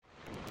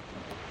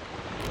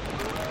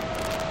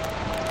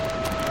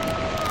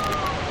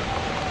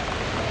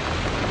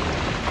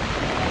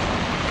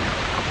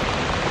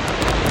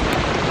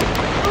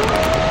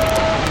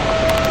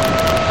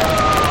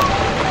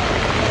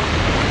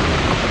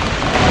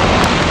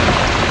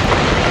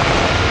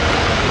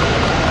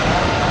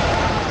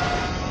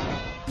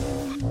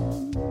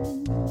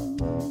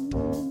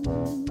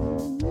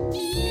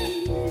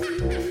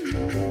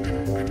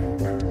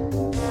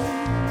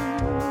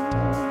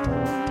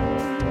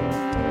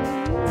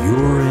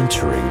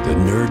Entering the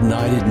Nerd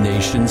United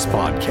Nations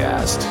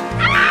podcast.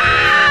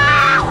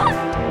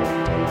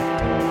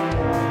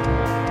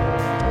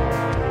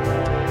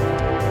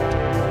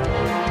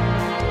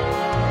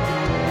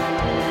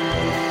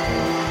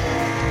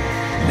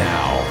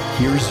 Now,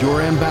 here's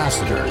your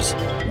ambassadors,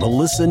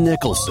 Melissa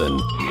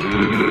Nicholson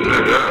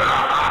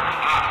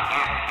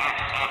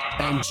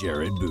and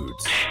Jared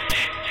Boots.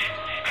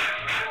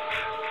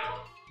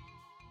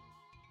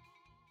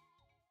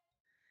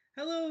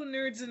 Hello,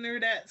 nerds and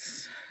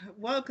nerdettes.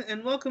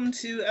 Welcome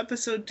to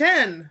episode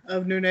 10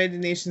 of Nerd United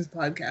Nations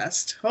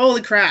podcast.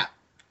 Holy crap.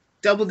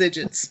 Double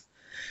digits.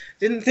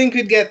 Didn't think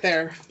we'd get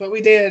there, but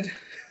we did.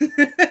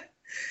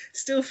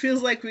 Still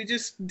feels like we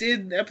just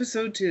did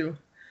episode 2.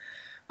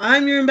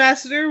 I'm your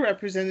ambassador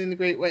representing the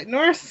Great White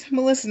North,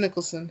 Melissa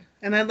Nicholson,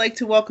 and I'd like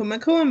to welcome my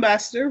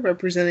co-ambassador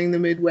representing the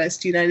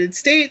Midwest United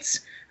States,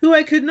 who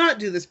I could not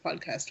do this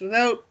podcast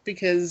without,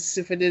 because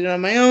if I did it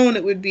on my own,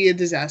 it would be a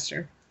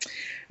disaster.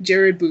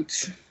 Jared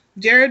Boots.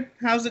 Jared,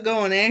 how's it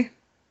going, eh?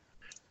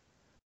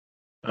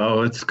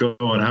 Oh, it's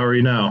going. How are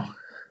you now?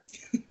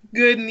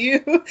 Good, and you?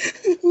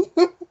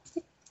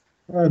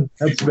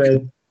 That's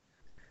bad.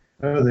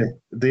 The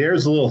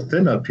air's a little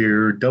thin up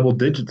here. Double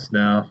digits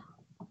now.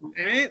 All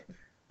right.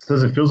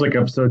 Says it feels like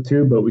episode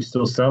 2, but we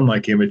still sound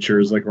like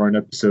amateurs, like we're on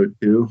episode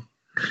 2.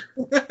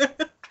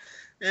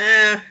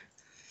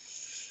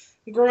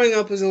 Growing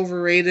up is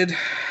overrated.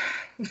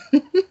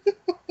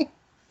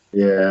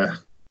 Yeah.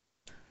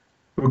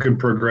 Who can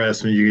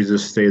progress when you can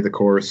just stay the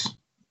course?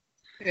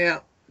 Yeah.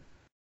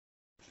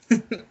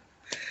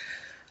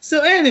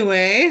 So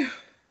anyway,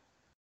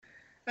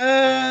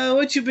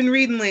 what you been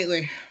reading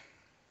lately?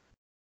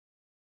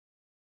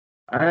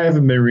 I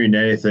haven't been reading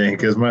anything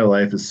because my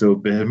life is so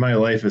busy. My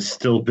life is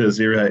still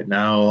busy right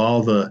now.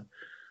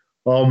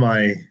 All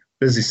my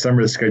busy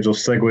summer schedule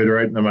segued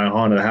right into my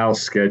haunted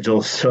house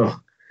schedule. So,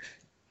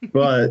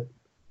 but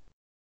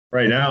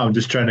right now I'm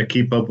just trying to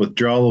keep up with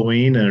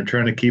Drawloween, and I'm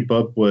trying to keep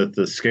up with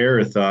the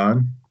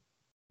Scare-a-thon.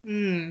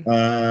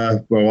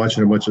 We're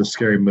watching a bunch of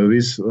scary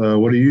movies.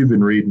 What have you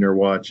been reading or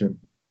watching?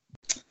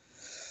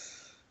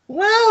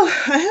 Well,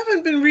 I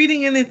haven't been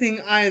reading anything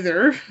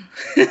either.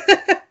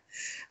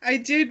 I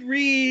did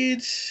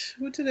read.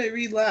 What did I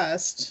read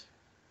last?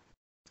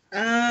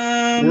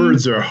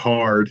 Words are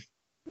hard.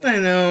 I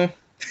know.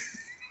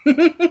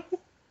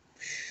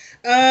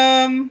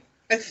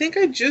 I think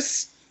I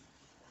just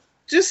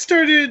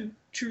started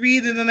to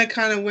read, and then I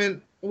kind of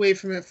went away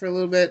from it for a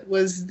little bit.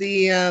 Was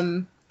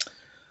the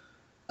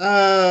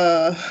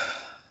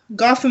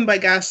Gotham by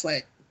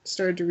Gaslight.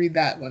 Started to read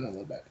that one a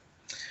little bit.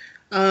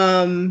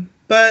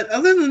 But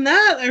other than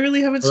that, I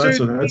really haven't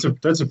started.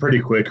 That's a pretty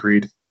quick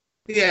read.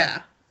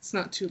 Yeah. It's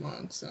not too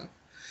long, so.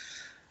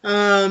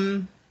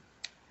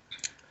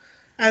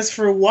 As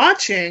for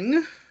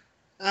watching,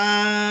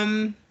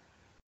 I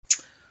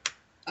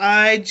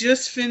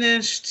just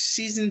finished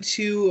season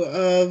 2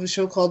 of a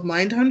show called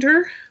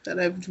Mindhunter that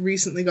I've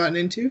recently gotten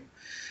into.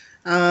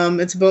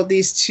 It's about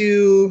these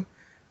two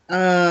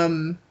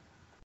FBI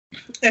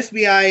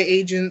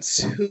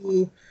agents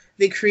who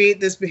they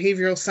create this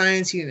behavioral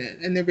science unit,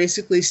 and they're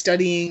basically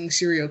studying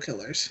serial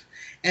killers.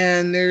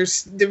 And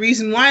the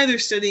reason why they're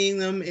studying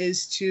them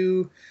is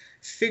to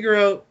figure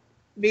out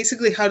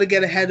basically how to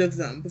get ahead of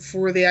them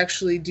before they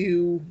actually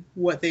do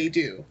what they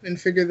do and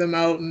figure them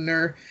out.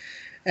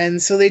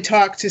 And so they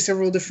talk to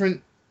several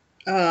different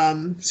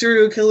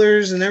serial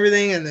killers and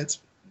everything, and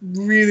it's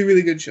really,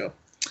 really good show.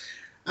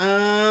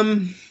 Other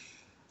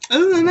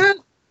than that,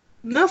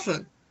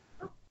 nothing.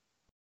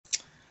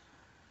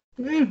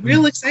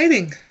 Real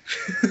exciting.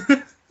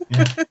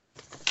 Yeah.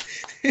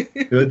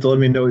 You have to let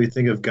me know what you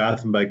think of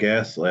Gotham by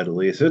Gaslight, at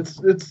least.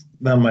 It's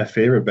not my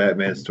favorite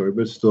Batman story,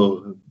 but it's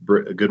still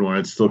a good one.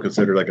 It's still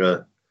considered like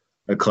a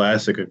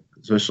classic,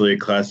 especially a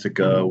classic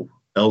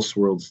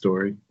Elseworld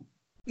story.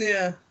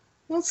 Yeah.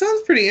 Well, it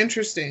sounds pretty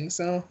interesting,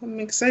 so I'm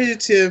excited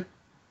to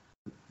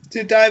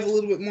dive a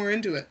little bit more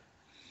into it.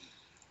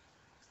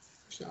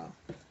 So.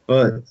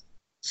 But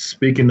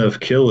speaking of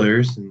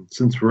killers, and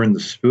since we're in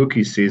the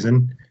spooky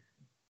season,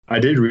 I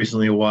did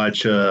recently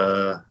watch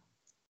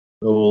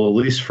well, at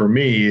least for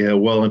me, a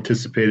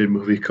well-anticipated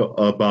movie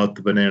about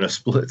the banana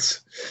splits.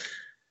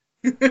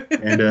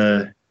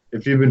 And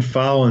if you've been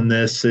following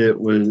this,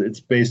 it's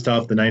based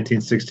off the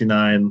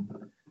 1969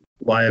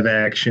 live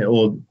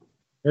action,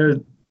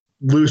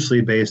 loosely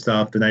based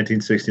off the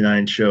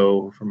 1969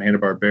 show from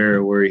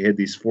Hanna-Barbera, where he had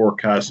these 4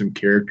 costume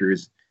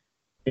characters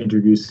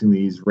introducing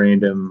these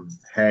random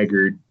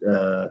haggard,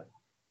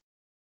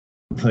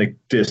 like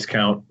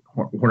discount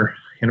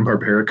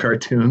Hanna-Barbera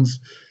cartoons.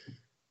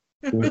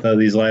 With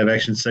these live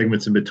action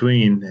segments in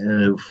between.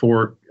 You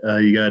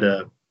got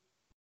an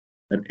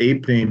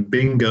ape named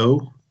Bingo,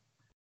 you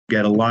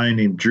got a lion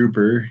named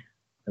Drooper,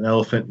 an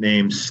elephant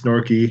named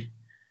Snorky,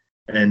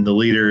 and the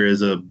leader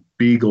is a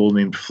beagle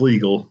named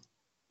Fleagle.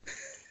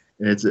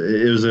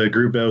 It was a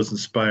group that was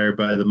inspired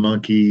by the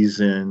Monkees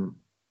and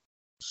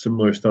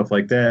similar stuff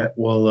like that.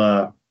 Well,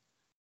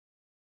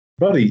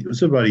 about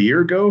a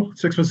year ago,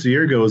 6 months, a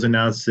year ago, it was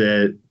announced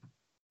that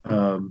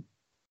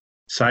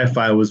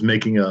Sci-Fi was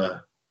making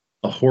a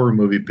horror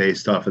movie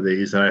based off of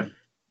these, and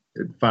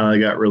it finally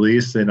got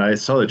released, and I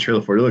saw the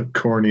trailer for it. It looked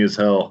corny as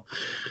hell.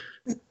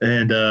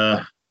 And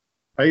I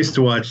used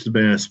to watch the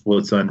Banana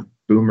Splits on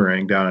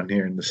Boomerang down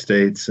here in the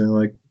States, and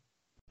like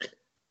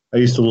I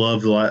used to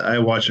love I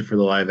watch it for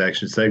the live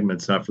action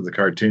segments, not for the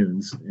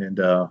cartoons. And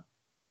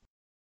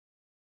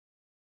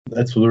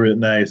that's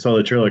what I saw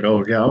the trailer. Like,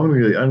 oh yeah, I'm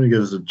gonna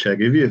give this a check.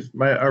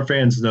 Our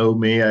fans know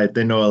me,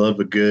 they know I love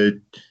a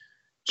good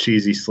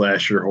cheesy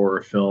slasher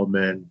horror film,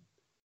 and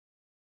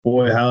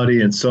boy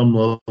howdy, in some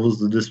levels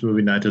did this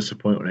movie not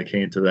disappoint when it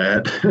came to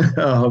that.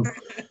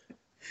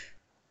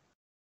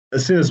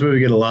 I've seen this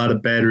movie get a lot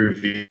of bad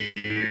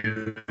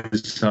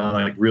reviews on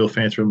like Real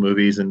Fans from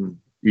Movies and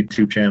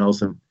YouTube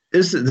channels, and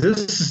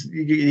this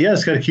you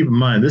guys got to keep in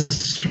mind this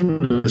is from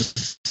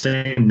the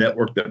same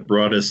network that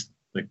brought us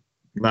like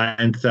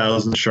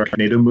 9,000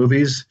 Sharknado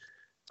movies.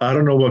 I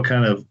don't know what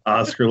kind of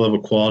Oscar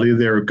level quality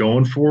they were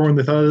going for when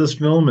they thought of this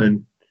film,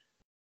 and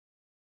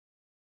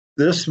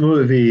this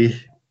movie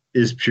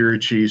is pure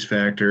cheese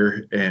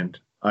factor, and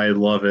I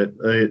love it.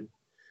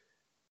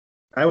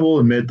 I will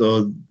admit,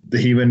 though, the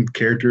human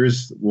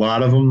characters, a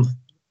lot of them,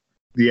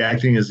 the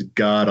acting is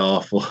god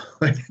awful.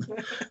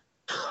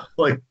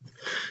 like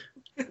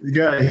you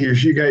got your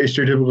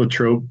stereotypical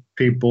trope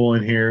people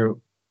in here.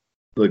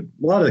 Like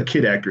a lot of the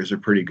kid actors are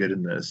pretty good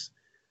in this,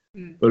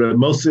 but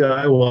mostly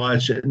I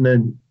watch it. And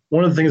then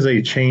one of the things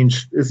they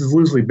changed. This is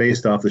loosely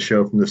based off the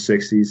show from the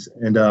 '60s,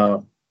 and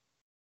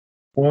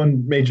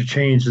one major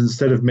change,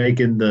 instead of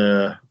making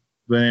the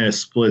Banana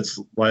Splits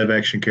live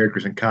action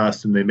characters in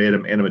costume, they made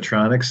them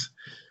animatronics.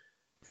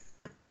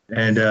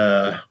 And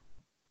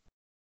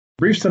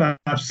brief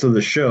synopsis of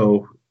the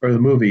show or the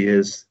movie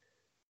is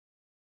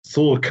this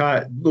little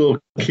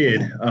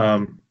kid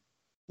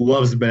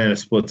loves the Banana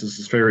Splits. It's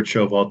his favorite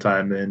show of all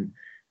time. And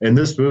in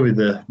this movie,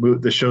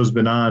 the show's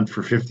been on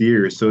for 50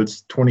 years. So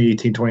it's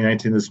 2018,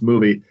 2019, this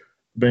movie.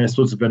 Banana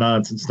Splits have been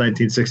on since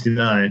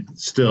 1969.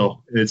 It's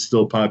still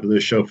a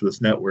popular show for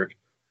this network.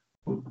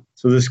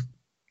 So this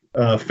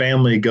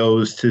family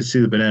goes to see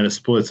the Banana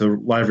Splits, a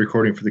live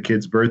recording for the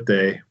kid's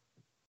birthday.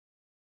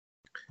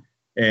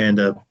 And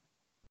right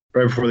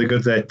before they go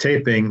to that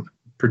taping,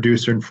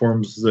 producer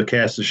informs the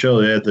cast of the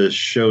show that the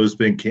show's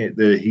been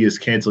that he is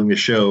canceling the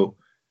show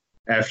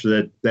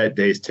after that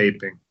day's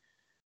taping.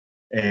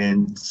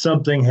 And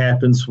something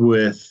happens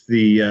with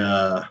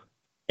the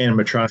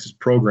animatronics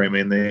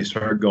programming. They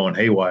start going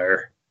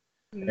haywire,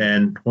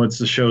 and once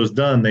the show's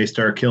done, they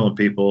start killing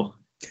people.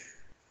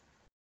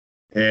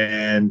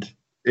 And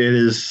it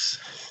is,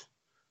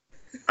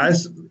 I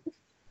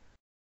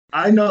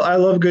know I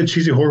love a good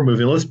cheesy horror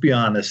movie. Let's be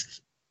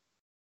honest.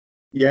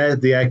 Yeah,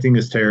 the acting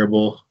is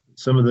terrible.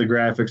 Some of the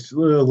graphics,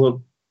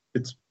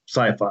 it's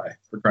sci-fi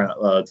for crying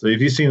out loud. So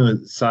if you've seen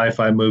the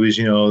sci-fi movies,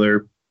 you know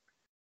they're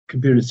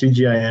computer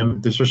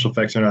CGI. The special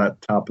effects are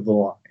not top of the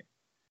line.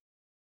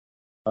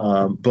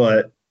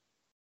 But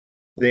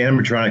the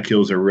animatronic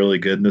kills are really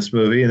good in this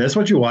movie, and that's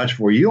what you watch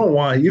for. You don't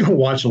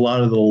watch a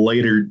lot of the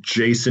later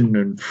Jason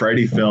and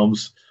Freddy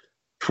films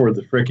for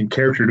the freaking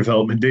character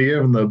development, do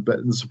you? And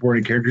the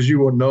supporting characters, you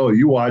won't know.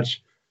 You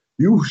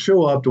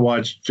show up to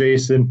watch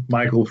Jason,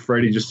 Michael,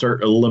 Freddy just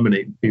start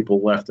eliminating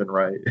people left and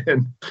right,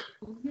 and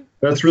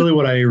that's really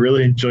what I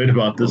really enjoyed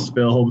about this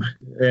film.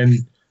 And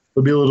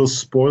it'll be a little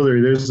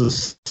spoiler. There's a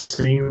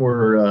scene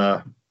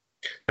where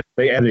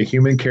they add a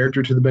human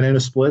character to the Banana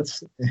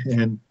Splits,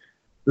 and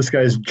this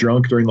guy's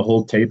drunk during the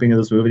whole taping of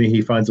this movie. And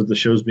he finds out the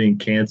show's being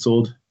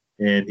canceled,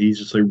 and he's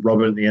just like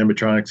rubbing the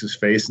animatronics'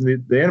 face. And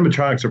the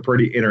animatronics are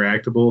pretty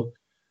interactable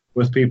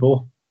with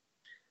people.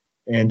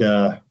 And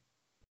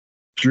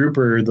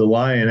Drooper, the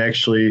lion,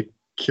 actually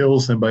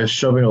kills him by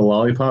shoving a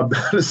lollipop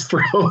down his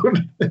throat.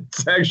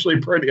 It's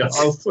actually pretty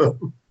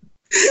awesome.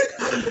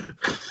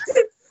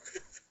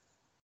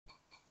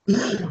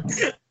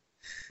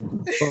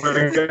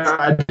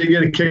 I did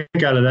get a kick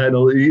out of that.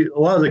 A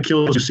lot of the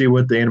kills you see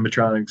with the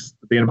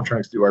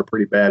animatronics do are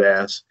pretty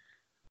badass.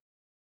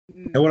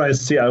 And what I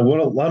see, a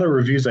lot of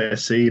reviews I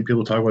see,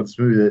 people talk about this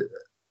movie, that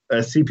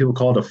I see people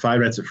call it a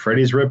Five Nights at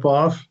Freddy's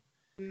ripoff.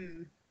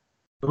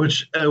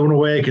 Which, in a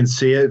way, I can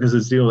see it because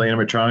it's dealing with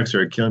animatronics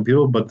are killing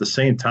people. But at the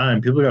same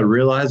time, people got to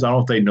realize, I don't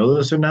know if they know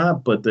this or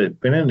not, but the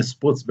Banana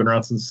Splits have been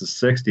around since the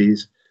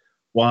 60s,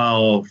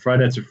 while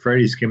Friday Nights at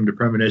Freddy's came into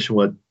premonition,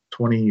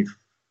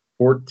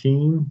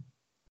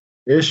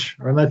 2014-ish,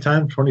 around that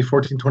time,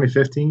 2014,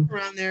 2015?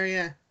 Around there,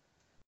 yeah.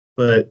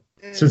 But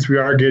since we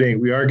are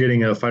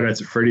getting a Five Nights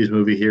at Freddy's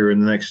movie here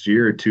in the next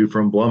year or two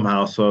from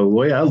Blumhouse, so the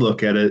way I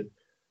look at it,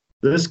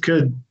 this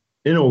could,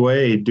 in a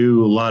way,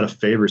 do a lot of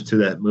favors to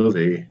that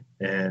movie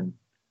and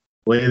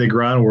lay the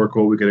groundwork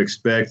what we could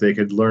expect. They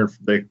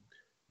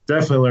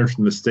definitely learn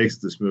from the mistakes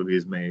this movie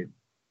has made.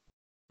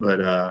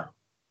 But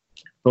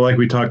like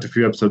we talked a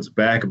few episodes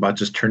back about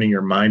just turning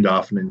your mind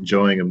off and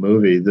enjoying a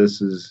movie, this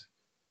is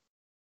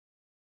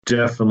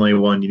definitely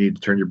one you need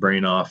to turn your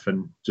brain off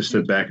and just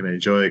sit back and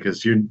enjoy it,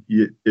 because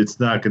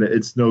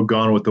it's no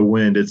Gone with the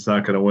Wind. It's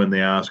not gonna win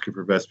the Oscar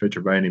for Best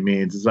Picture by any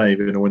means. It's not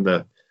even gonna win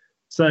the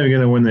It's not even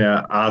going to win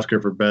the Oscar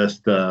for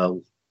best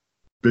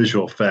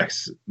visual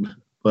effects,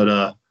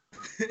 but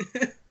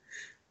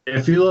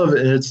if you love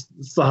it, it's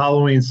the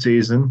Halloween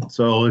season.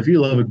 So if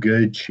you love a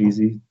good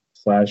cheesy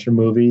slasher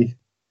movie,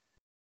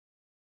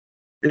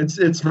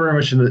 it's very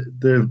much in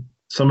the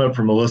sum up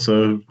for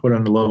Melissa put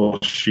on the level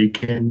she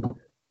can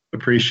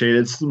appreciate.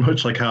 It's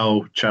much like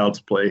how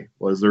Child's Play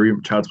was.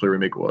 The Child's Play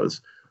remake was.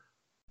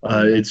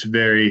 It's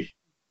very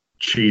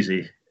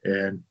cheesy,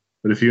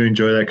 but if you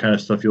enjoy that kind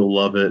of stuff, you'll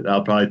love it.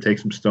 I'll probably take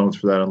some stones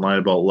for that online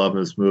about loving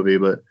this movie,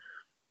 but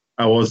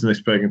I wasn't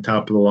expecting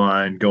top of the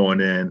line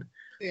going in.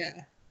 Yeah.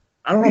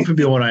 I don't know if it'd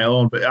be one I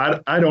own, but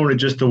I'd own it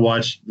just to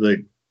watch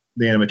the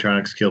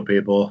animatronics kill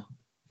people.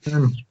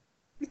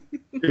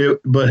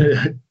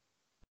 But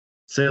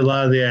say a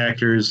lot of the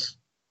actors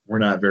were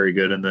not very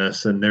good in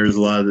this, and there's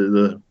a lot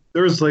of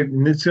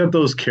it's got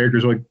those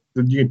characters like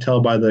you can tell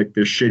by their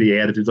shitty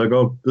attitudes, like,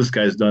 oh, this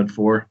guy's done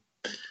for.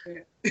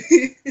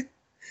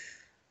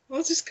 Well,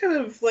 it's just kind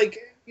of like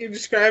you're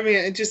describing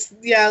it. It just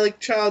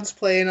like Child's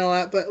Play and all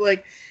that, but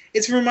like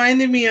it's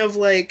reminded me of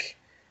like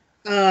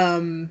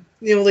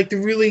like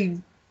the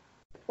really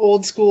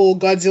old school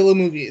Godzilla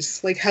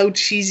movies, like how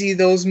cheesy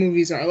those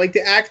movies are. Like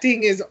the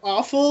acting is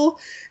awful,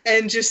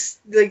 and just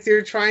like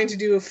they're trying to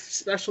do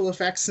special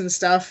effects and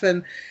stuff,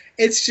 and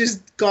it's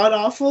just god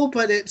awful,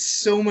 but it's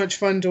so much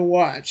fun to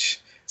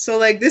watch. So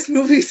like this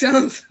movie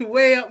sounds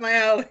way up my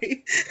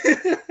alley.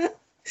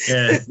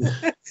 Yeah.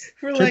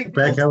 For like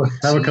back, have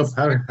a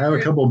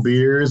couple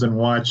beers and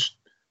watch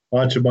a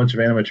bunch of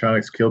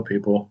animatronics kill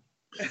people.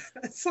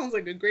 That sounds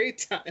like a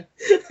great time.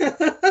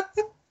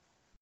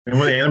 And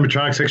when the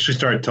animatronics actually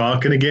start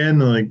talking again,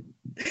 like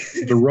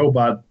the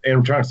robot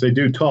animatronics, they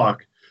do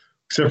talk,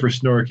 except for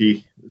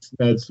Snorky.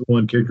 That's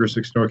one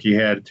characteristic Snorky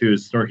had too.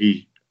 Is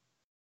Snorky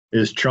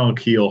is Chunk.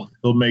 He'll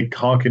make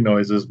honking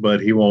noises, but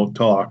he won't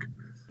talk.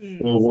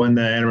 Well, when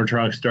the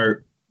animatronics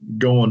start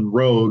going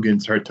rogue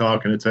and start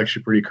talking, it's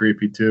actually pretty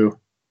creepy too.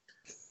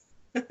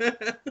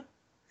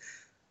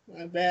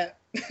 I bet.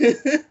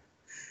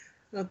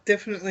 I'll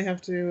definitely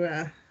have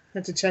to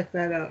check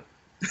that out.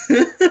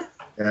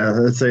 Yeah,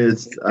 let's say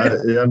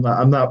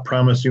I'm not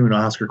promising you an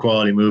Oscar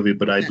quality movie,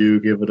 but I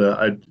do give it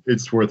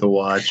it's worth a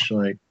watch.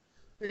 Like,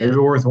 is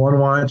it worth one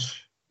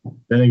watch?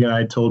 Then again,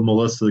 I told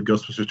Melissa that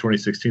Ghostbusters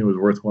 2016 was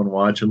worth one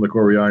watch, and look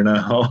where we are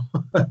now.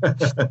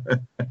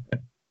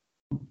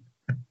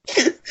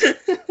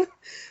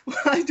 Well,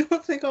 I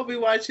don't think I'll be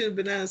watching a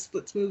Banana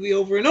Splits movie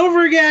over and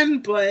over again,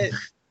 but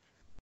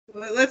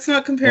let's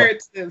not compare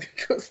it to the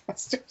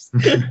Ghostbusters.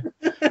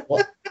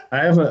 Well, I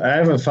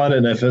haven't found it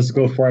in a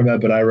physical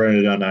format, but I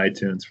rented it on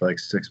iTunes for like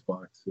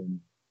 $6. And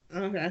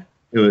okay.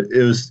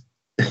 It was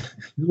a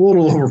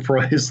little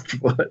overpriced,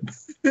 but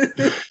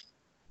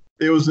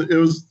it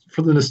was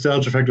for the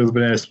nostalgia factor of the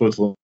Banana Splits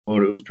alone. It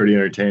was pretty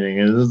entertaining,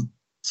 and it was a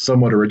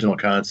somewhat original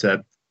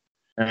concept.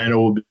 And I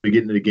know we'll be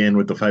getting it again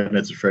with the Five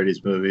Nights at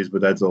Freddy's movies, but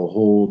that's a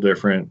whole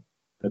different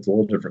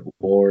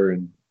lore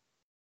and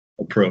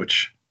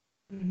approach.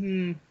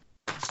 Mm-hmm.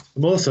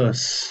 Melissa,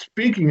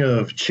 speaking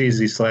of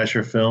cheesy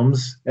slasher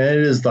films, and it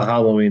is the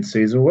Halloween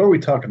season, what are we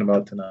talking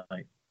about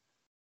tonight?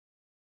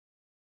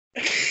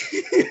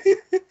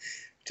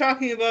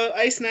 Talking about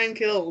Ice Nine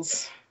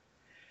Kills,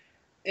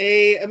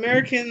 a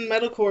American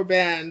metalcore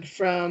band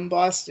from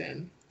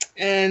Boston,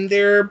 and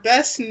they're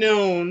best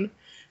known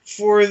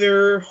for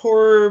their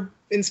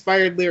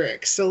horror-inspired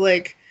lyrics. So,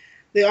 like,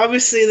 they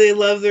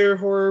love their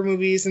horror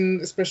movies,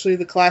 and especially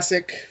the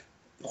classic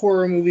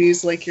horror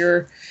movies, like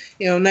your,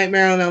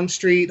 Nightmare on Elm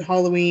Street,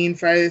 Halloween,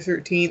 Friday the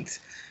 13th,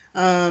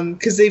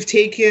 because they've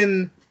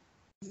taken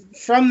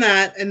from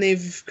that and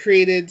they've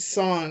created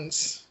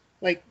songs,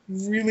 like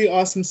really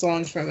awesome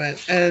songs from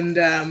it, and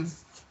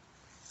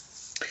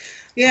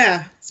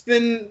it's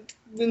been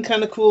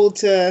kind of cool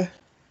to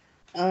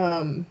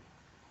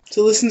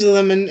listen to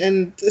them,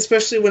 and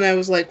especially when I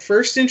was like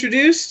first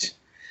introduced,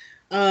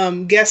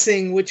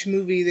 guessing which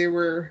movie they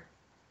were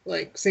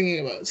like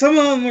singing about. Some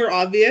of them were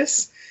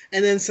obvious,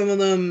 and then some of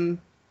them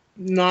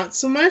not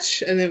so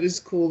much, and it was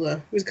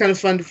kind of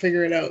fun to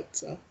figure it out.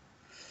 So,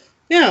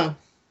 yeah.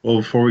 Well,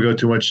 before we go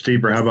too much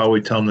deeper, how about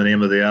we tell them the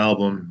name of the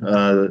album?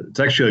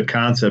 It's actually a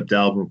concept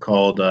album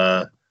called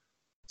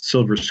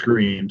Silver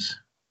Screams.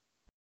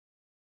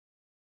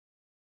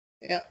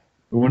 Yeah.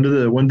 When did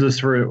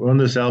this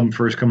album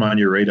first come on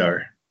your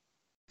radar?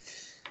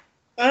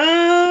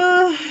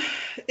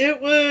 It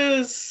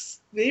was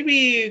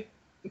maybe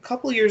a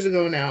couple years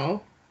ago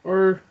now,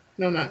 or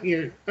no, not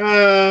years.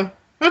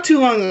 Not too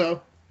long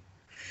ago.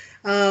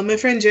 My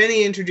friend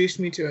Jenny introduced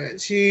me to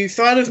it. She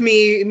thought of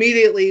me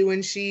immediately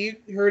when she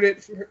heard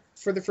it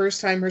for the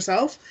first time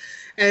herself,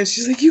 and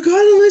she's like, "You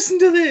gotta listen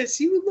to this.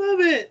 You would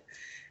love it."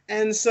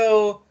 And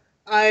so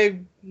I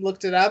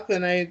looked it up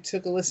and I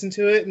took a listen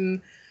to it,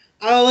 and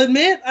I'll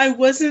admit I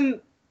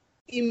wasn't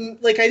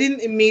I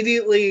didn't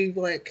immediately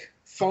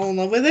fall in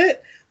love with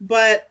it,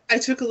 but I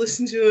took a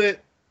listen to it.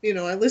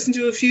 I listened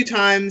to it a few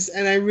times,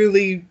 and I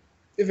really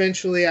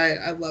eventually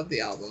I loved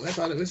the album. I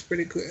thought it was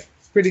pretty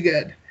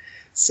good.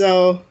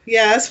 So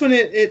yeah, that's when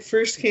it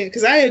first came,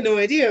 because I had no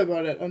idea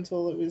about it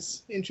until it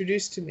was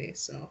introduced to me.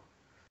 So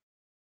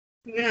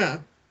yeah,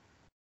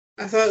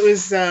 I thought it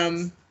was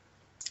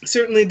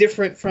certainly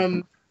different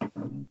from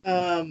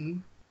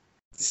um,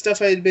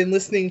 stuff I had been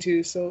listening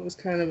to. So it was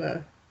kind of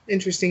a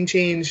interesting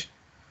change.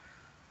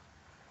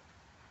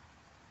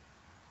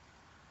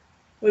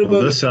 What Well,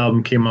 about this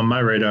album came on my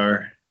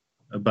radar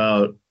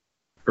about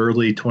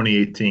early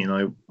 2018,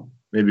 like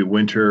maybe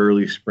winter,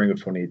 early spring of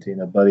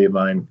 2018. A buddy of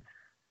mine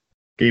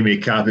gave me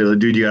a copy. Like,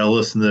 dude, you gotta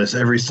listen to this.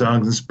 Every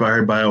song's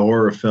inspired by a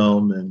horror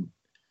film, and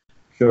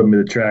showed me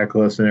the track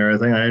list and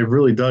everything. I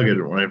really dug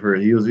it when I heard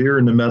it. He was here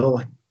in the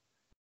metal.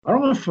 I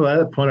don't know if at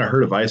that point I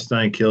heard of Ice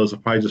Nine Kills. I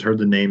probably just heard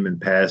the name in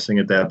passing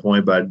at that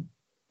point, but I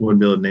wouldn't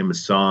be able to name a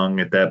song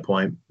at that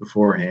point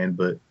beforehand.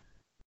 But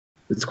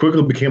it's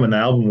quickly became an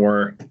album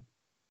where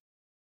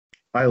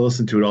I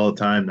listen to it all the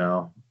time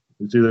now.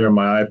 It's either on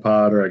my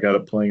iPod or I got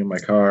it playing in my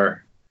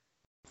car.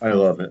 I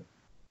love it.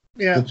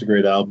 yeah? It's a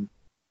great album.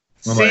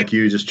 I'm Same. like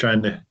you, just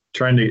trying to.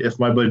 If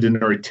my buddy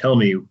didn't already tell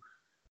me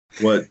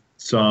what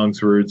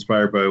songs were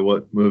inspired by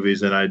what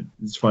movies, and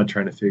it's fun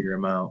trying to figure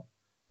them out.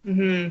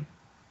 Mm-hmm.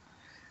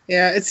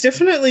 Yeah, it's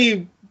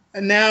definitely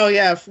now.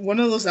 Yeah, one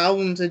of those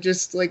albums I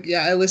just like.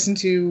 Yeah, I listen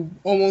to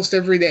almost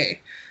every day,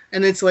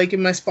 and it's like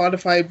in my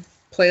Spotify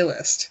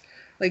playlist.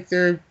 Like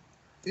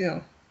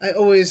I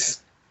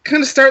always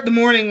kind of start the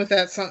morning with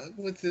that song,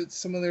 with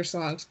some of their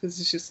songs, because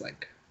it's just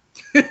like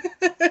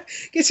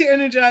gets you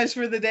energized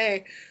for the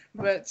day.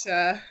 But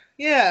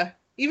yeah,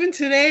 even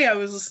today I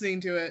was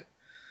listening to it.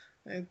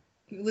 I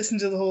listened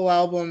to the whole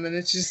album, and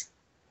it's just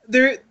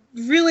they're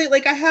really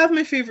like I have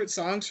my favorite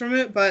songs from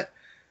it, but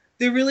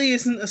there really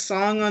isn't a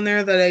song on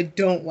there that I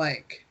don't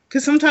like.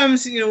 Because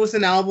sometimes, with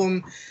an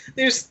album,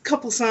 there's a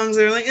couple songs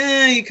that are like,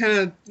 you kind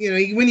of,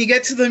 when you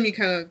get to them,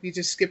 you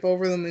just skip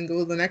over them and go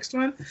to the next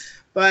one.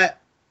 But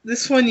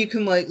this one you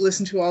can like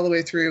listen to all the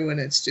way through, and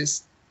it's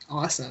just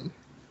awesome.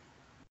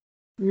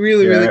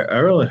 Really, Yeah,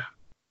 really.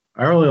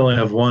 I really only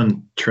have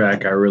one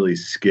track I really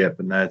skip,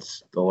 and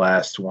that's the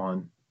last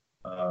one,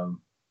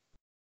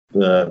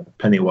 the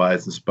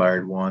Pennywise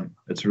inspired one.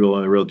 It's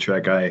really a real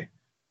track I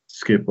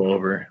skip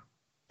over.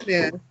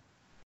 Yeah.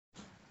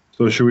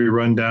 So should we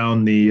run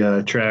down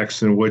the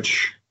tracks and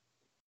which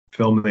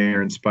film they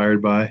are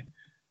inspired by?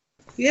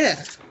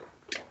 Yeah.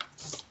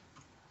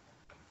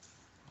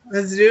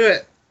 Let's do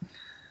it.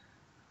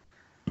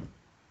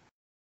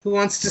 Who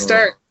wants to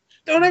start?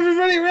 Don't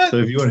everybody run. So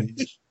if you want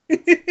to,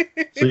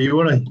 you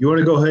want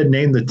to go ahead and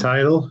name the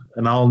title,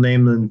 and I'll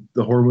name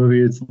the horror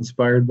movie it's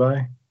inspired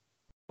by.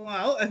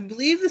 Well, I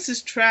believe this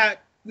is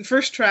the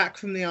first track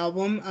from the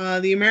album,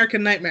 The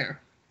American Nightmare.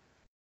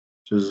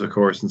 Which is, of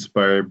course,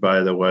 inspired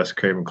by the Wes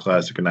Craven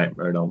classic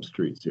Nightmare on Elm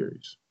Street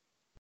series.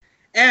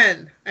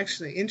 And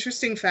actually,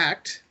 interesting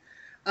fact,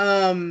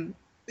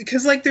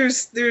 because like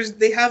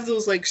they have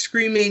those like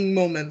screaming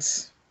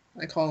moments,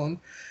 I call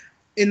them,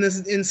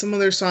 in some of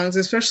their songs,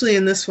 especially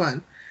in this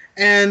one.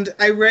 And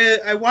I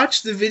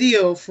watched the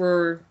video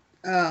for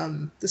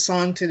the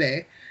song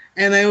today,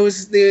 and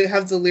they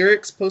have the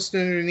lyrics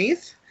posted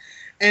underneath,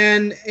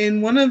 and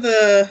in one of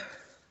the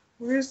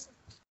lyrics?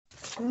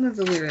 What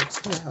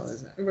the hell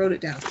is it? I wrote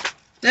it down.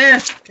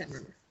 Can't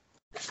remember.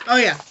 Oh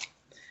yeah.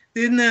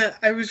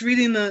 I was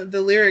reading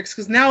the lyrics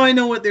because now I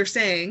know what they're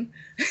saying,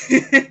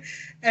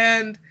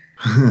 and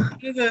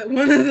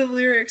one of the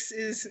lyrics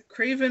is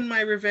 "Craven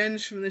my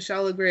revenge from the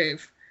shallow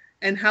grave,"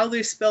 and how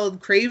they spelled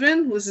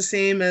Craven was the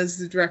same as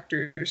the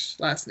director's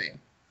last name.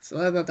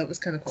 So I thought that was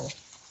kind of cool.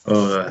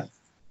 Oh,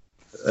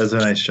 that's a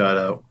nice shout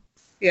out.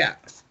 Yeah.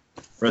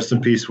 Rest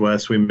in peace,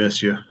 Wes. We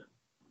miss you.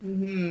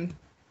 Mm-hmm.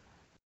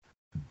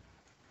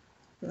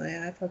 Well,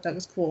 yeah, I thought that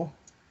was cool.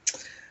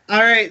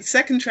 All right,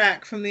 second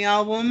track from the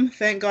album,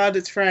 Thank God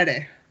It's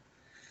Friday.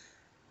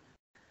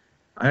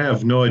 I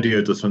have no idea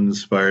what this one's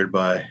inspired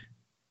by.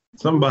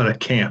 Something about a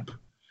camp.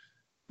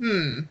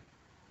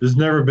 There's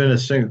never been I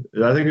think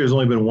there's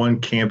only been one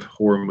camp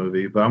horror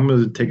movie, but I'm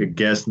going to take a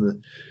guess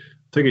and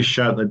take a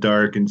shot in the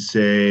dark and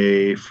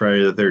say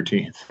Friday the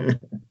 13th.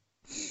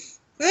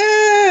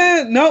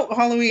 No,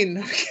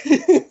 Halloween.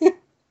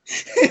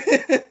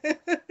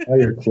 Oh,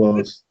 you're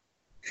close.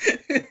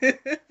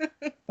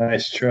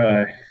 Nice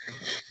try.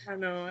 I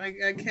know.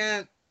 I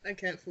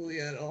can't fool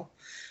you at all.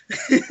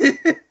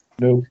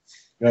 Nope.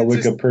 Gotta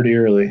wake up pretty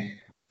early.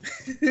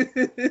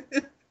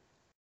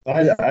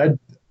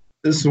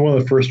 This is one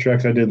of the first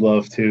tracks I did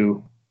love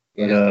too.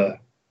 But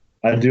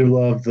I do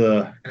love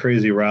the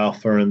Crazy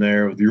Ralph thrown in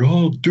there with "You're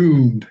all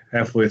doomed"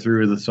 halfway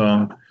through the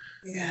song.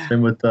 Yeah.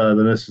 Same with the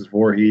Mrs.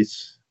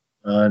 Voorhees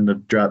and the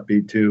drop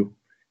beat too.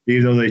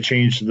 Even though they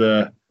changed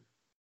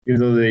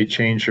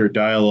her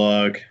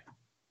dialogue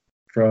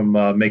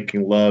from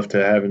making love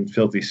to having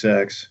filthy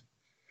sex,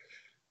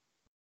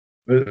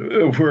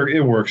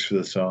 it works for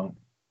the song.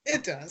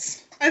 It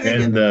does.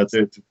 And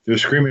they're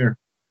screaming.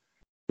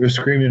 Their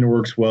screaming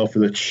works well for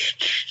the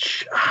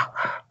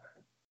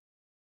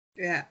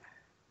Yeah.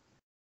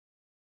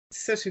 It's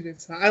such a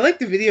good song. I like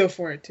the video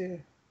for it too.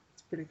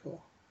 It's pretty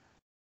cool.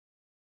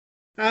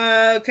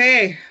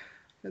 Okay.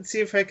 Let's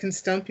see if I can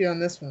stump you on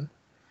this one.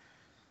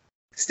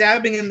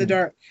 Stabbing in the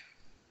Dark.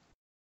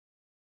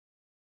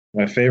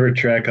 My favorite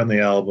track on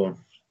the album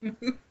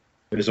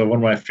is one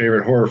of my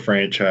favorite horror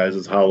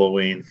franchises,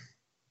 Halloween.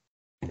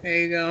 There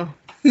you go.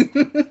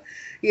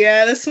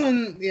 Yeah, this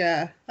one,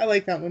 yeah, I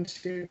like that one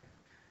too.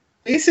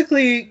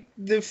 Basically,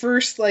 the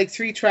first like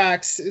 3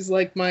 tracks is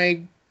like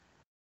my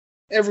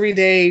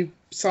everyday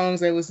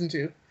songs I listen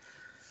to.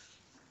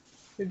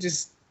 They're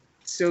just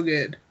so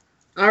good.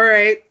 All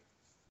right.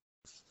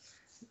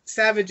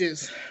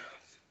 Savages.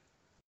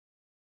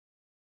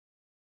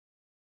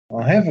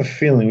 I have a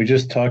feeling we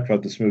just talked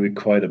about this movie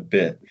quite a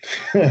bit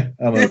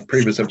on a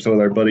previous episode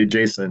with our buddy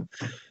Jason.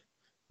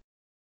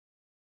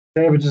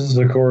 Savages,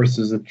 of course,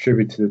 is a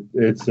tribute to,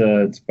 it's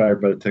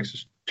inspired by the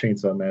Texas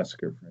Chainsaw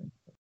Massacre.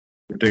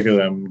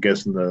 Particularly, I'm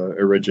guessing the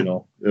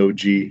original OG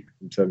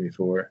from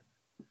 74.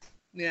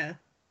 Yeah.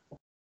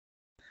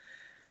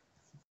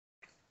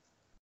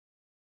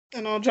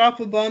 And I'll drop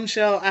a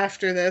bombshell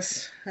after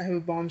this. I have a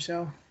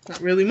bombshell.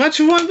 Not really much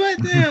of one, but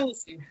yeah, we'll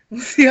see.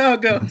 We'll see how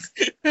it goes.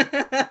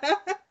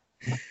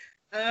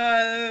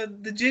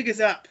 The Jig is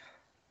Up.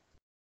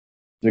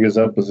 Jig is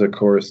Up is, of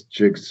course,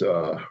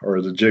 Jigsaw,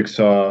 or the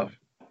Jigsaw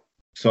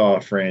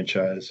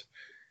franchise.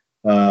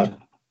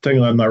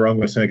 Technically, I'm not wrong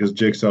by saying because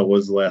Jigsaw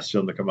was the last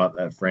film to come out in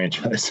that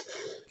franchise.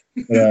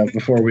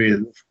 Before we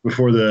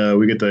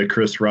get the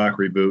Chris Rock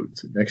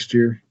reboot next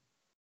year.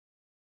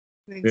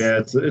 Thanks.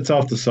 Yeah, it's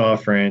off the Saw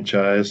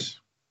franchise.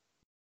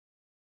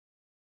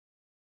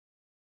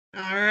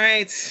 All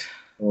right,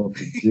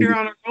 you're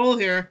on a roll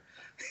here.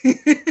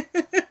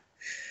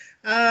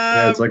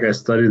 Yeah, it's like I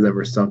study them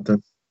or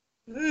something.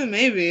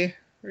 Maybe.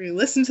 Or you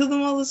listen to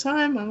them all the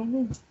time. I don't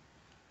know.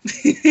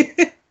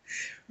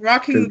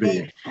 Rocking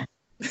the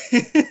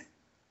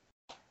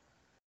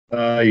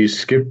Boat. You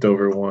skipped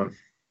over one.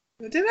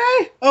 Did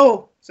I?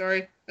 Oh,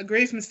 sorry. A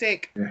grave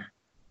mistake. Yeah.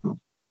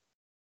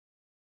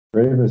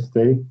 Grave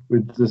mistake.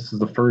 This is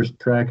the first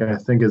track I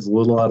think is a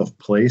little out of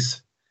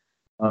place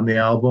on the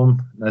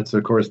album. That's,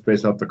 of course,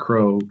 based off The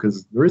Crow.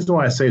 Because the reason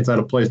why I say it's out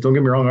of place, don't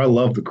get me wrong, I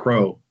love The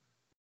Crow.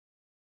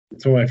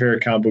 It's one of my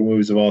favorite comic book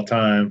movies of all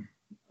time.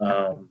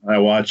 I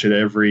watch it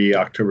every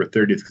October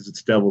 30th because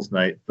it's Devil's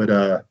Night. But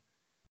I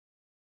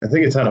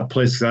think it's out of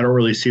place because I don't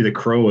really see The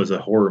Crow as a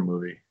horror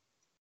movie.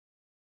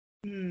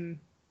 And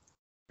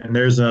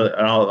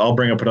I'll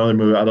bring up another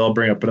movie. I'll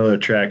bring up another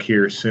track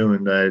here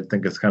soon that I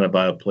think is kind of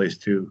out of place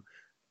too.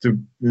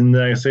 And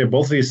like I say,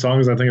 both of these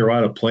songs I think are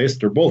out of place.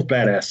 They're both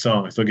badass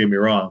songs. Don't get me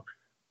wrong,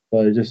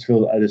 but I just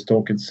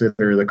don't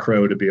consider The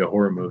Crow to be a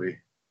horror movie.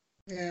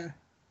 Yeah.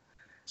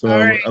 So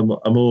I'm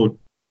a little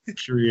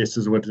curious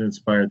as to what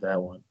inspired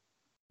that one.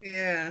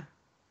 Yeah.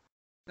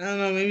 I don't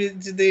know. Maybe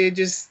did they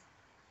just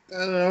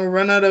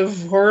run out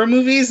of horror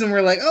movies and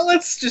we're like, oh,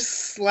 let's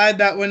just slide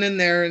that one in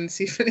there and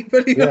see if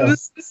anybody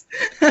notices.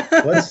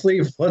 let's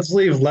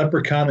leave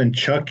Leprechaun and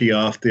Chucky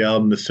off the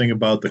album to sing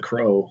about The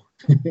Crow.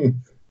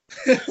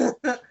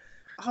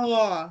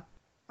 Oh,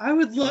 I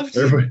would love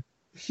to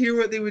hear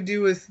what they would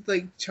do with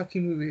like Chucky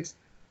movies.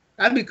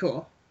 That'd be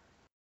cool.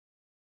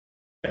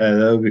 Yeah,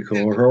 that would be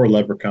cool. Or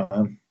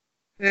Leprechaun.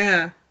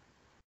 Yeah.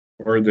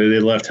 Or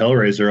they left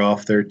Hellraiser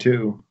off there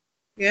too.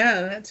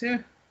 Yeah, that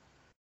too.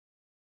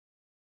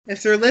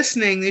 If they're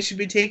listening, they should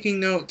be taking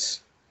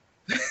notes.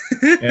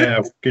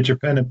 Yeah, get your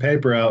pen and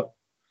paper out.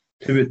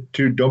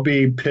 Don't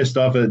be pissed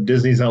off that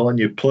Disney's not letting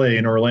you play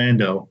in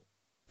Orlando.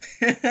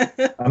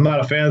 I'm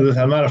not a fan of this.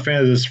 I'm not a fan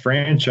of this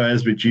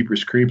franchise, but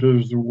Jeepers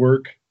Creepers would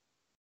work,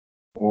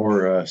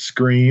 or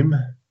Scream.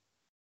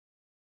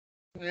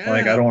 Yeah.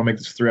 Like I don't want to make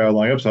this 3-hour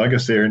long episode. I can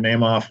sit here and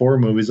name off horror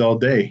movies all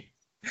day.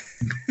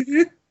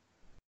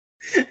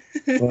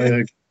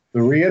 Like,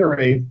 to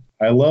reiterate,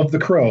 I love The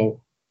Crow.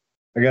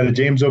 I got a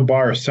James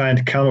O'Barr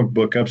signed comic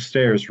book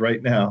upstairs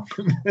right now.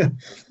 But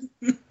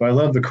I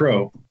love The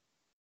Crow.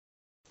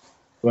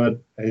 But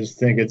I just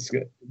think it's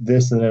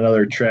this and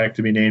another track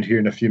to be named here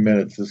in a few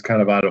minutes is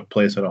kind of out of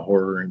place on a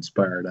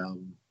horror-inspired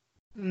album.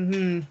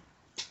 Mm-hmm.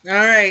 All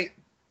right.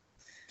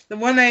 The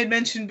one I had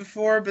mentioned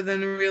before, but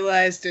then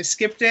realized I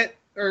skipped it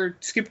or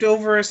skipped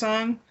over a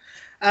song.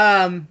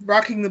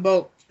 Rocking the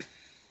Boat.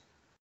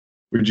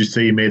 Would you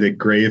say you made a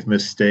grave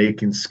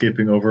mistake in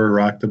skipping over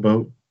Rock the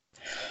Boat?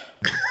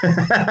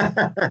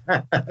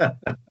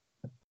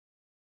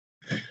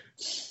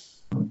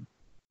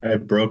 I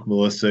broke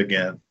Melissa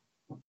again.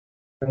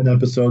 10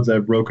 episodes,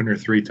 I've broken her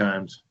 3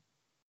 times.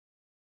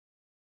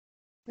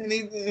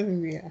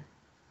 Yeah.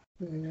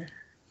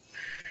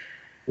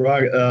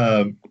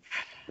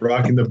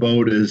 Rocking the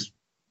Boat is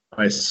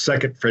my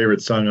second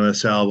favorite song on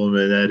this album,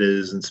 and that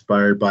is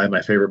inspired by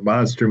my favorite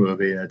monster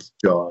movie, and that's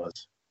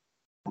Jaws.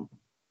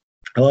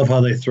 I love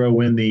how they throw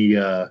in the,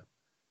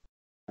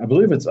 I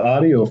believe it's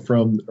audio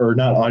from, or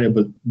not audio,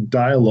 but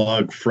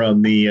dialogue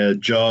from the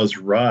Jaws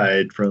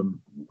ride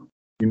from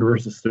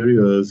Universal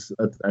Studios.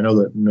 I know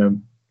that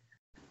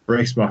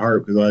breaks my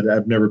heart because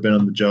I've never been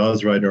on the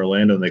Jaws ride in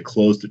Orlando, and they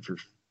closed it for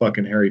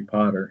fucking Harry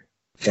Potter.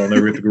 So I'll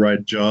never get to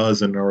ride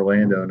Jaws in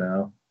Orlando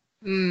now.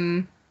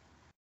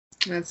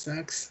 That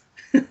sucks.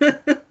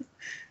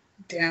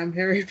 Damn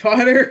Harry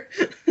Potter.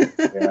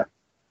 Yeah.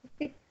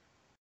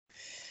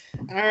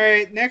 All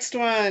right, next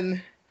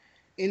one.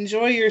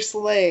 Enjoy Your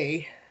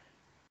Sleigh.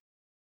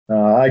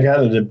 I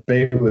got a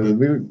debate with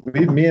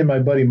me and my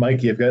buddy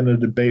Mikey have gotten a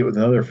debate with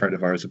another friend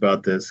of ours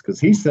about this because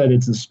he said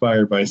it's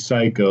inspired by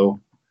Psycho,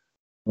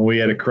 and we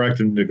had to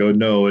correct him to go,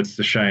 no, it's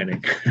The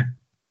Shining.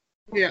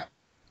 Yeah.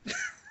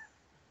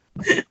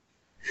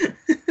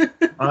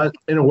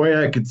 In a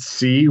way, I could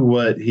see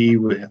what he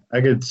would.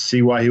 I could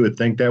see why he would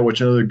think that.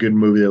 Which another good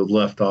movie that was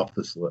left off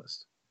this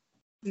list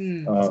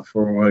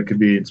for what could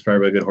be inspired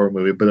by a good horror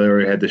movie, but they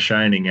already had The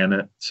Shining in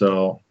it,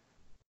 so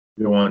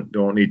you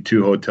don't need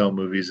two hotel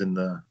movies in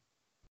the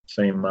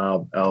same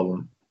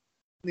album.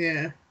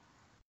 Yeah.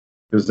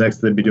 Because next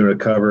they'd be doing a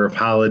cover of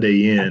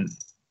Holiday Inn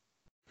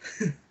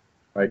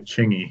by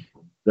Chingy. Is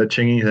that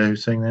Chingy? Is that who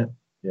sang that?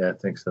 Yeah, I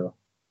think so.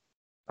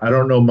 I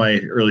don't know my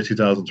early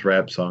 2000s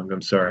rap songs.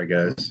 I'm sorry,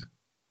 guys.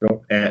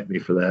 Don't at me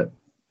for that.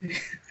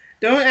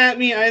 Don't at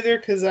me either,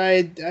 because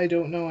I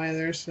don't know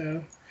either,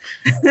 so.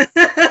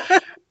 I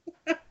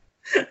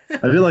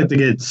feel like they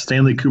get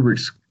Stanley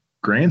Kubrick's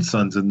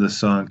grandsons in this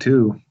song,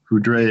 too.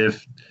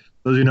 If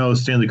those of you know,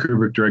 Stanley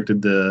Kubrick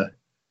directed the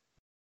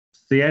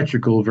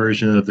theatrical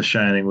version of The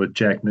Shining with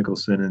Jack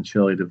Nicholson and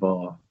Shelley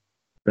Duvall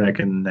back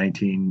in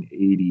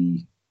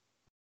 1980.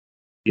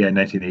 Yeah,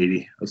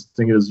 1980. I was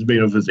thinking it was maybe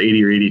if it was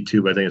 80 or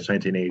 82, but I think it's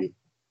 1980.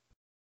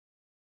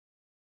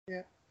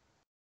 Yeah.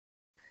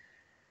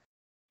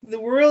 The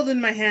World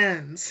in My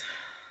Hands.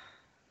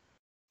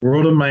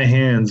 World in My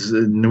Hands,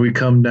 and we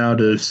come down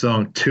to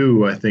song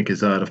 2, I think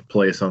is out of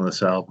place on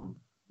this album.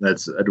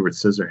 That's Edward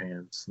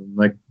Scissorhands.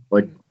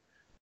 Like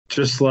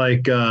just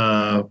like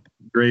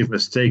Grave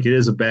Mistake, it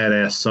is a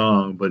badass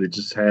song, but it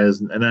just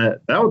has, and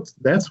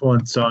that's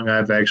one song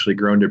I've actually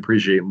grown to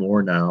appreciate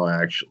more now,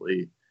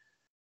 actually.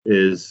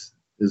 Is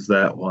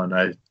that one?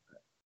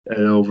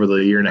 Over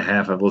the year and a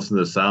half I've listened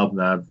to this album,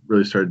 I've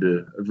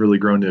really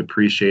grown to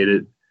appreciate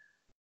it.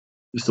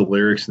 Just the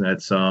lyrics in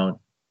that song,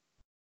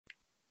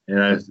 and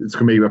it's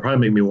gonna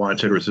probably make me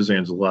watch Edward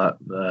Scissorhands a lot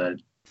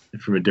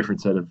from a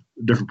different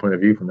point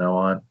of view from now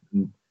on.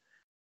 And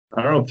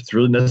I don't know if it's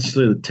really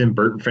necessarily the Tim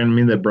Burton fan of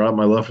me that brought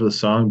my love for the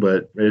song,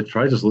 but it's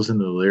probably just listening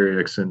to the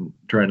lyrics and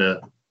trying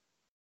to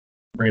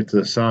bring it to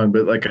the song.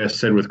 But like I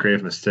said with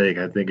Grave Mistake,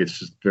 I think it's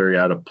just very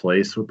out of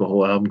place with the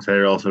whole album, because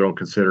I also don't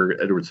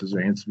consider Edward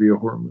Scissorhands to be a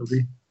horror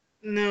movie.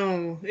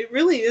 No, it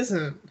really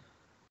isn't.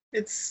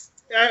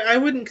 I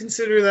wouldn't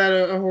consider that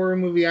a horror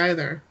movie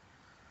either.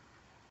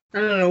 I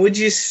don't know. Would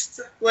you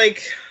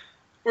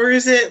or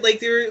is it like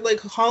they're like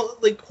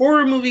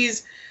horror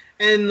movies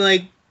and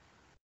like,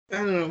 I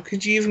don't know,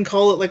 could you even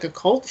call it like a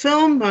cult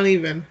film? Not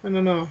even. I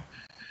don't know.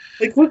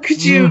 Like, what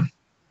could you?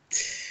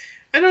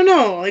 I don't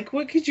know. Like,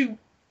 what could you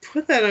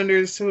put that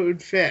under so it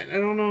would fit? I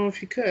don't know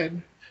if you could.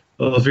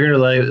 Well, if you're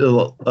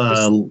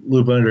gonna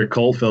loop under a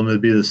cult film,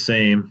 it'd be the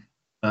same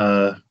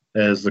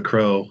as The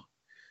Crow.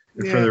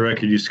 Yeah. For the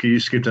record, you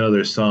skipped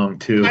another song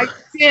too. I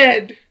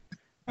did.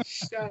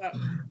 Shut up.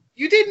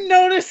 You didn't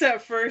notice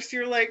at first.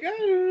 You're like,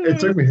 oh. It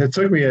took me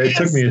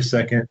a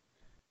second.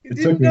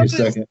 It took me a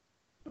second.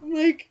 I'm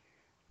like.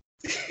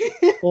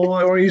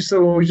 Well,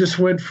 when we just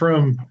went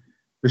from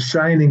The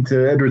Shining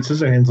to Edward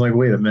Scissorhands, like,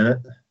 wait a minute.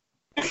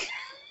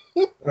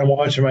 I'm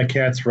watching my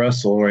cats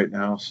wrestle right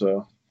now,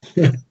 so.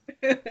 All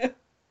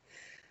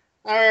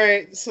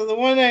right, so the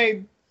one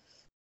I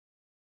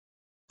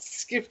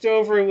skipped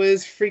over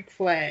was Freak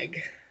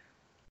Flag.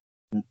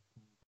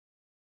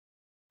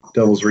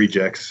 Devil's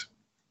Rejects.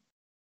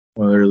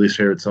 One of their least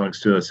favorite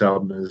songs to this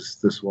album is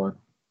this one.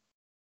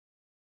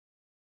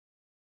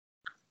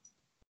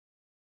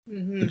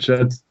 Mm-hmm.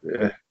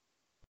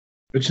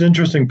 It's an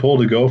interesting pull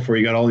to go for.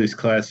 You got all these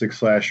classic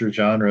slasher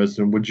genres,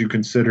 and would you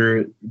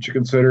consider? You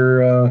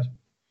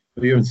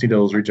haven't seen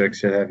Devil's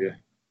Rejects yet, have you?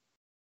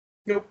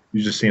 Nope.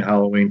 You've just seen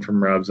Halloween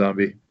from Rob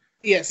Zombie.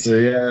 Yes. So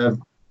yeah,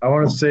 I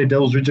want to say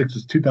Devil's Rejects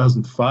was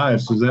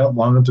 2005. So is that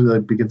long enough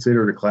to be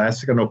considered a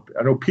classic? I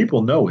know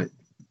people know it.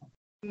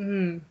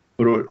 Mm-hmm.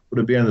 Would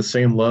it be on the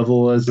same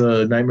level as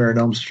Nightmare on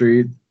Elm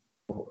Street?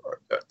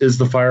 Is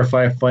the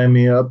Firefly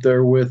Family up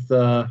there with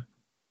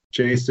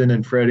Jason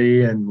and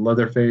Freddy and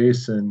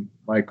Leatherface and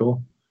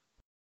Michael?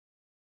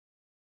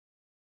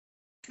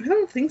 I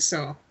don't think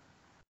so.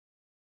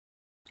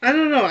 I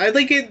don't know. I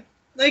like it.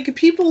 Like,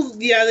 people,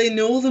 yeah, they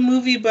know the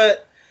movie,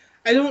 but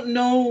I don't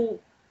know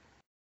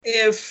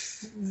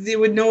if they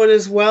would know it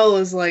as well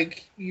as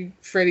like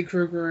Freddy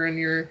Krueger and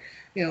your,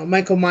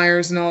 Michael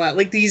Myers and all that.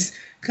 Like these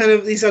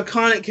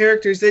iconic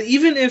characters that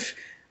even if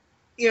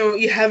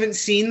you haven't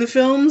seen the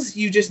films,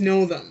 you just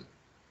know them.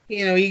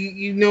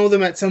 You know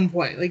them at some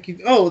point. Like,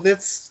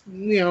 that's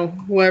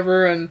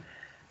whoever, and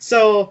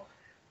so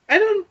I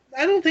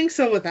don't think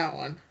so with that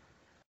one.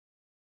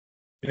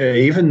 Yeah,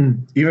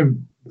 even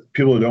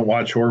people who don't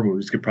watch horror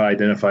movies could probably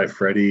identify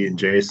Freddy and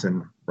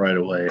Jason right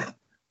away.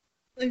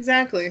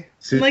 Exactly.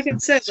 Like I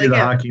said, see the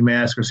hockey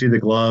mask or see the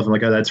glove, and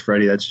like, oh, that's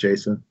Freddy, that's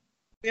Jason.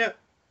 Yeah.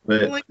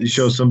 But you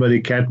show somebody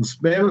Captain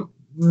Spam.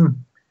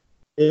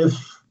 If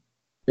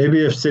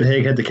Maybe if Sid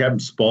Haig had the Captain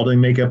Spaulding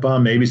makeup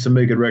on, maybe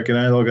somebody could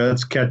recognize, oh,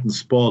 that's Captain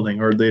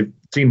Spaulding, or they've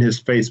seen his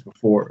face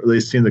before, or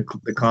they've seen the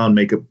clown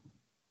makeup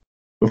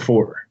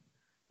before.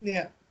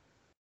 Yeah.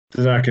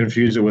 To not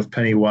confuse it with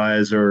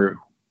Pennywise, or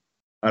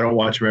I don't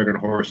watch American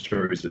Horror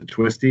Story. Is it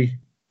Twisty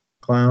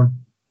clown?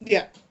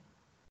 Yeah.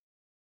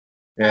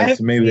 Yeah,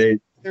 so maybe they.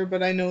 There,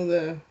 but I know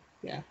the.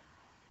 Yeah.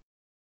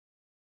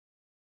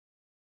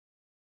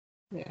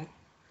 Yeah.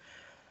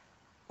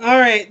 All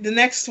right, the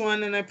next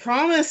one, and I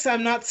promise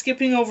I'm not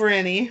skipping over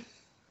any.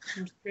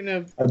 I'm just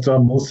gonna. That's what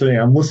I'm listening.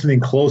 I'm listening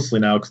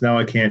closely now because now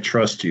I can't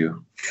trust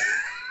you.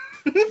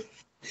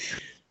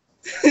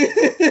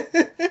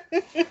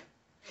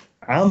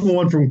 I'm the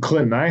one from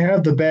Clinton. I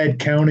have the bad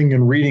counting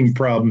and reading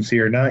problems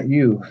here, not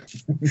you.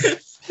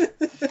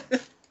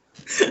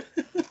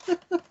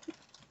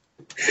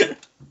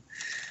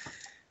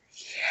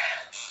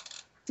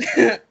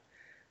 Yeah.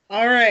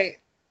 All right.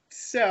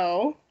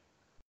 So.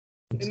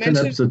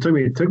 It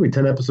took me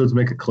 10 episodes to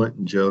make a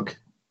Clinton joke.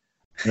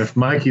 And if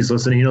Mikey's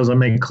listening, he knows I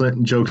make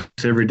Clinton jokes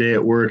every day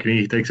at work, and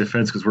he takes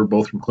offense because we're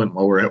both from Clinton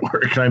while we're at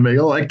work. And I make,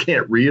 I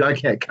can't read, I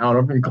can't count.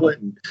 I'm from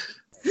Clinton.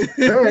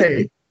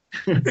 Hey.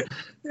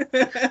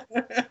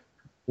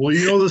 Well,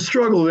 you know the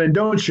struggle then,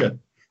 don't you?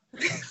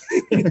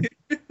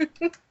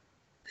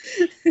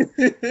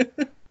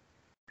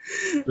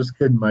 Just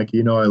kidding, Mikey.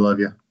 You know I love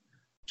you.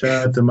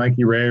 Shout out to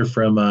Mikey Ray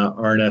from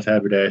RNF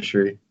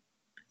Haberdashery.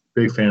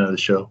 Big fan of the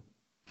show.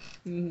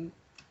 Mm-hmm.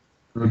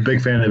 I'm a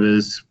big fan of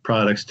his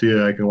products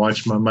too. I can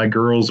watch my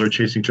girls are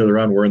chasing each other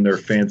around wearing their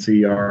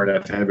fancy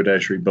RNF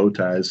Haberdashery bow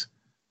ties.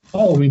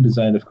 Halloween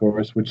designed, of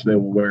course, which they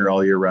will wear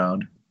all year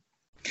round.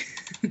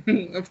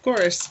 Of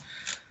course.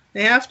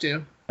 They have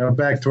to. Now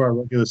back to our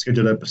regular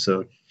scheduled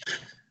episode.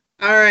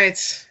 All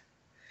right.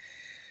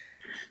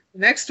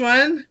 Next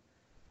one.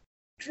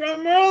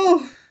 Drum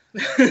roll.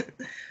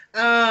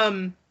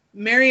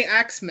 Merry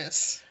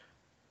Xmas.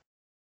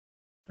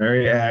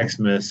 Merry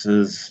Xmas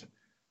is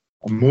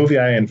a movie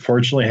I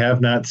unfortunately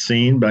have not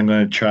seen, but I'm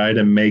going to try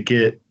to make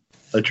it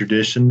a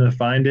tradition to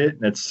find it.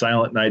 And it's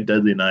Silent Night,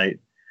 Deadly Night.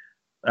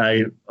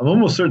 I'm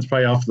almost certain it's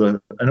probably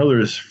I know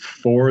there's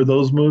 4 of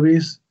those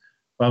movies,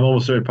 but I'm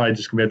almost certain probably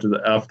just going to be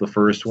off the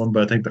first one,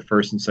 but I think the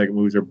first and second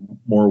movies are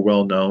more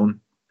well known.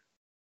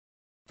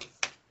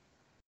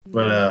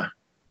 But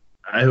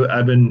that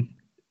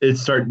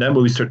movie's starting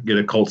to get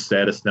a cult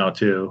status now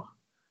too.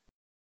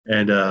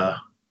 And I'm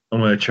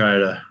going to try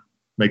to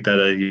make that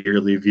a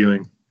yearly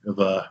viewing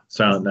of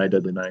Silent Night,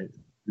 Deadly Night.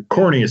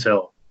 Corny as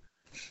hell.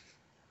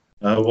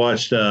 I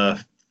watched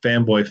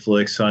Fanboy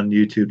Flicks on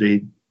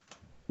YouTube.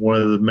 One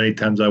of the many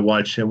times I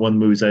watched him, one of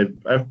the movies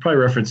I've probably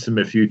referenced him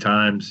a few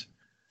times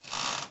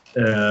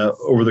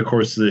over the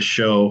course of this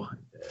show.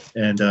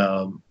 And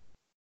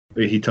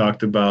he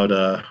talked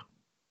about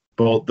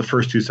both the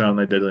first 2 Silent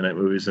Night, Deadly Night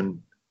movies.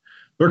 And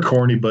they're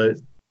corny, but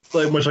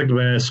much like the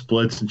Banana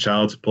Splits and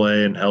Child's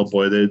Play and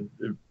Hellboy,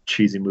 they're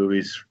cheesy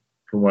movies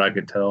from what I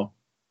could tell.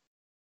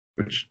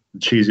 Which the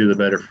cheesier the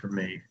better for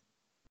me.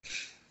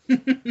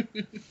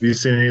 Have you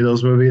seen any of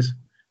those movies?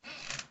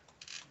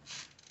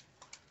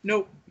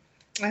 Nope.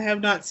 I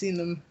have not seen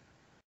them.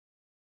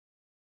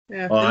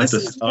 Yeah. I'll have to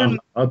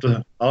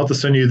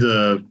send you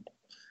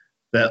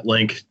that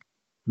link.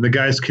 The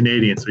guy's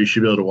Canadian, so you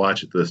should be able to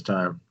watch it this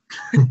time.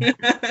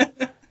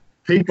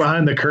 Peek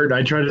behind the curtain.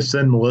 I try to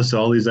send Melissa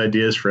all these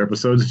ideas for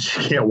episodes, and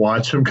she can't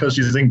watch them because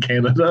she's in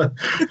Canada.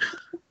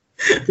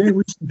 Okay,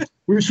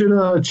 we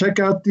should check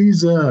out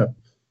these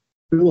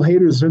Bill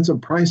Hader's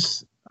Vincent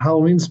Price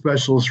Halloween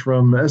specials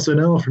from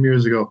SNL from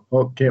years ago.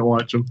 Oh, can't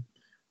watch them.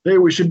 Hey,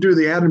 we should do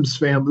the Addams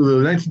Family,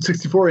 the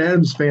 1964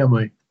 Addams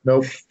Family.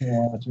 Nope,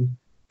 can't watch them.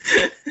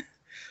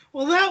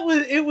 Well,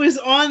 it was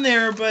on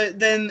there, but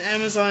then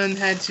Amazon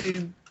had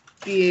to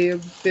be a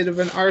bit of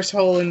an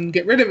arsehole and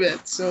get rid of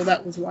it, so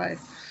that was why. It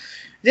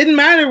didn't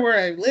matter where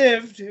I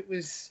lived. It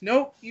was,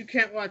 nope, you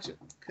can't watch it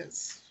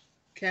because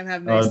can't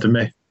have nice to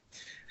me.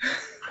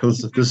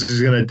 This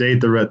is going to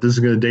date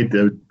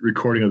the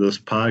recording of this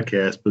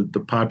podcast, but the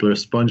popular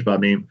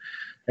SpongeBob meme,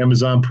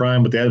 Amazon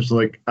Prime with the Addams,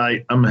 like,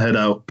 I'm going to head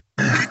out.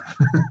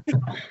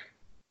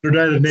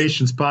 United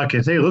Nations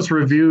podcast. Hey, let's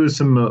review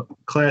some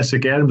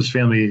classic Addams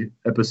Family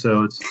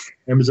episodes.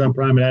 Amazon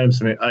Prime and Addams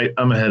Family.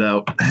 I'm going to head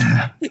out.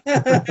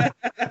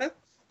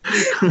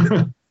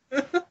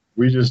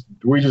 We just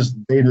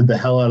dated the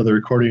hell out of the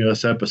recording of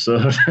this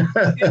episode.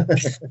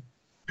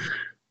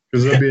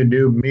 Because there'll be a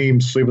new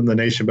meme sweeping the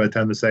nation by the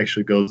time this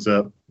actually goes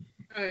up.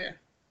 Oh yeah,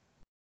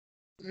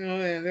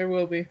 there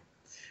will be.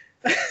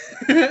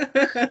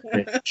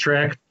 Okay,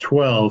 track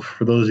 12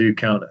 for those of you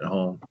count at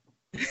home.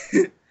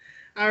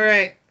 All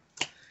right.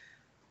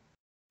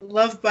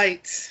 Love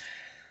Bites.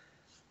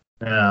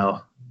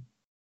 Now,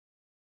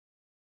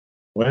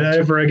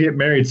 whenever I get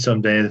married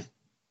someday,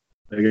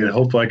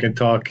 hopefully I can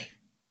talk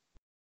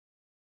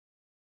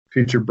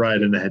future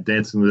bride into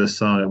dancing to this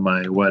song at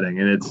my wedding,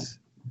 and it's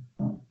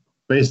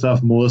based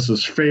off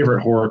Melissa's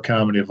favorite horror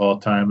comedy of all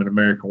time, An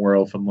American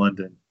Werewolf in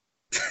London.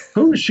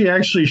 Who she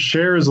actually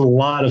shares a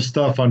lot of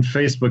stuff on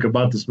Facebook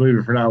about this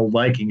movie for not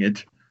liking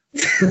it.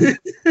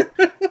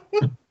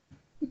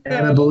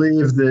 And I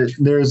believe that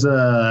there's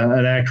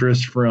an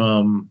actress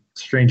from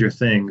Stranger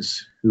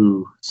Things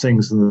who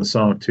sings in the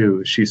song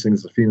too. She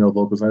sings the female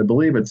vocals. I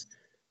believe it's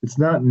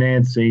not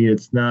Nancy,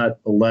 it's not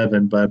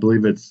 11, but I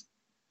believe it's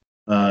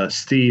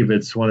Steve.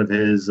 It's one of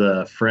his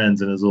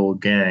friends in his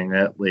old gang.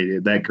 That lady,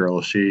 that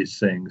girl, she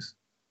sings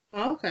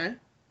Oh, okay.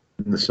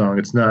 in the song.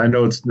 It's not. I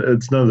know it's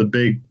none of the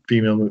big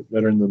female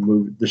that are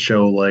in the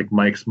show like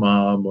Mike's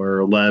mom or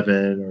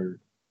 11 or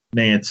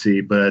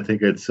Nancy, but I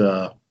think it's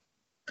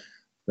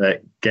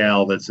that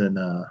gal that's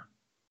in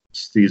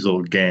Steve's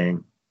old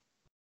gang.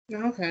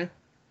 Okay.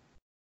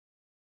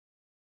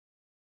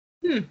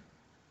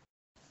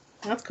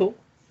 That's cool.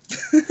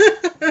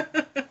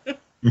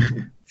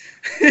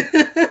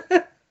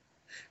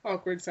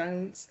 Awkward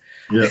silence.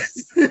 Yep.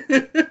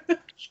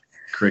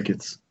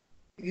 Crickets.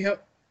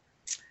 Yep.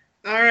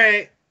 All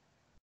right.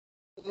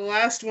 The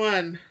last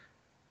one.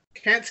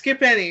 Can't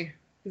skip any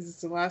because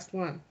it's the last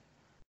one.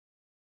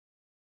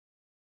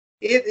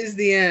 It is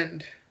the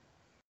end.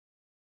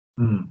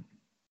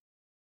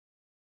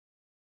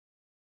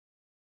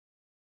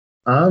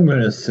 I'm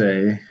gonna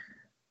say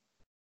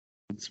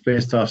it's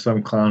based off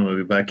some clown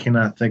movie, but I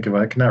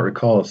cannot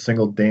recall a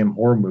single damn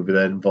horror movie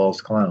that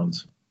involves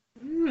clowns.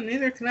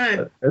 Neither can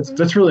I.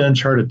 That's really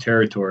uncharted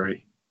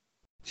territory.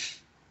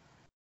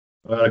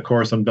 But of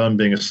course, I'm done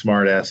being a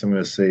smartass. I'm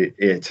gonna say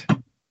it.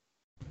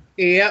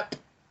 Yep.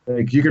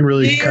 Like you can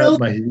really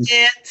cut my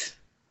it.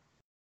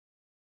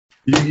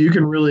 You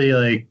can really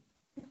like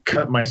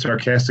cut my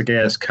sarcastic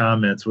ass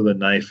comments with a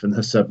knife in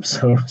this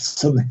episode.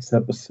 Some of these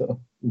episodes.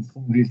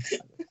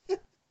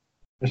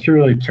 I should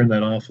really turn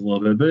that off a little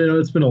bit, but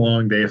it's been a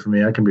long day for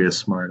me. I can be a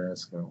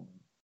smartass. So.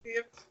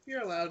 Yep,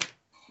 you're allowed.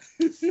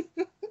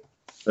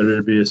 Better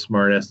to be a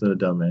smartass than a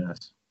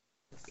dumbass.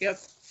 Yep,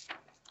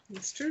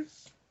 that's true.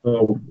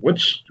 So,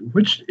 which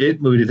It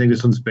movie do you think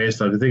this one's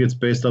based off? Do you think it's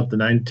based off the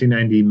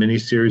 1990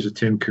 miniseries of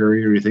Tim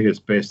Curry, or do you think it's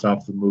based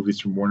off the movies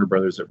from Warner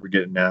Brothers that we're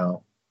getting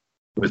now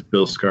with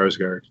Bill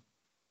Skarsgård?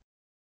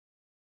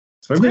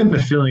 So I'm thinking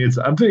the feeling it's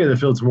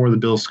more the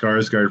Bill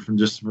Skarsgård from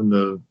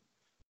the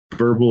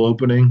verbal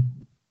opening.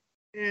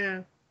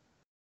 Yeah.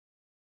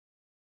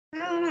 I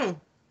don't know.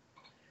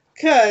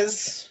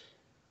 Because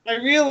I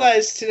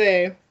realized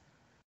today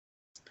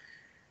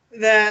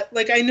that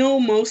I know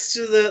most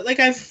of the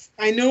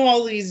I know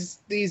all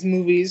these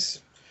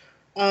movies,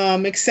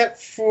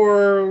 except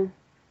for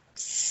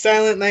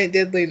Silent Night,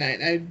 Deadly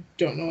Night. I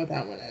don't know what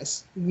that one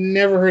is.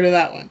 Never heard of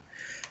that one.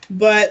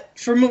 But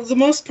for the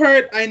most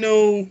part, I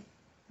know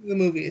the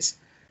movies.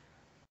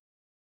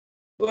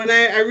 When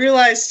I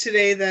realized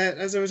today that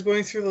as I was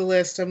going through the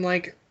list, I'm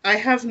like, I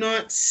have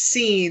not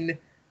seen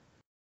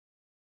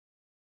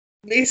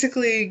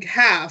basically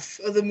half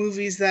of the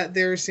movies that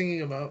they're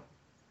singing about.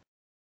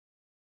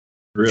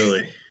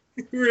 Really?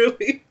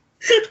 Really?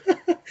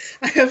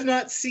 I have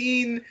not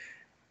seen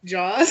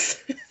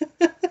Jaws.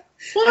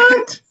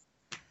 What?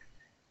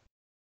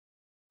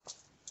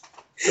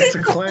 It's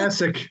a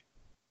classic.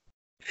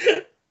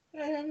 I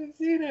haven't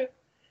seen it.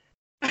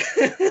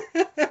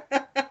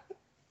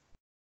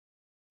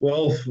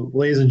 Well,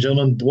 ladies and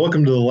gentlemen,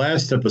 welcome to the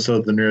last episode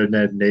of the Nerd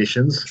United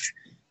Nations.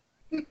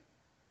 I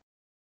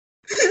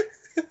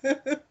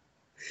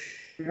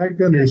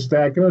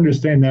can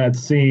understand not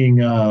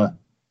seeing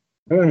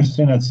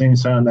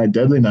Silent Night,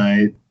 Deadly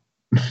Night.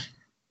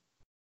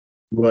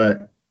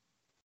 What?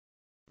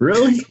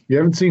 Really? You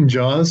haven't seen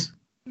Jaws?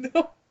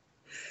 No.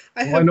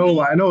 I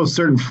know a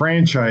certain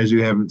franchise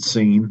you haven't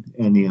seen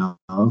any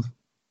of.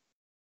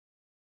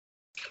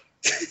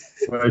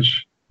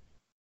 Which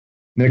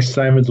Nick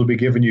Simons will be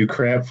giving you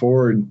crap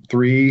for in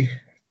 3,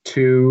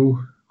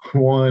 2,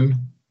 1.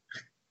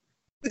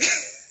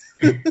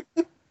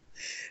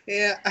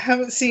 Yeah, I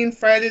haven't seen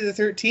Friday the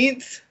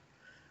 13th.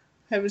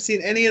 Haven't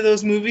seen any of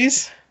those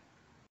movies.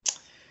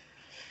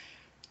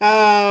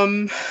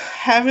 Haven't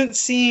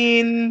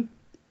seen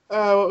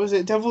what was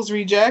it? Devil's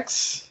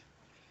Rejects.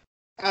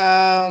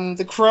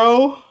 The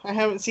Crow. I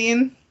haven't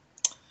seen.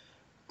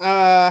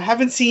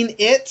 Haven't seen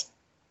It.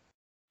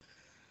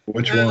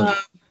 Which one?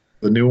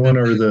 The new one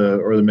or the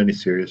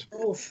miniseries?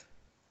 Both.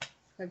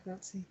 I've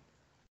not seen.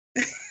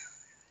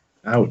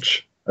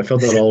 Ouch! I felt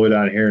that all the way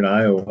down here in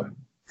Iowa.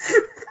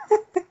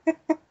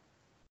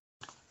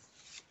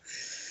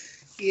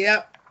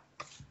 Yep.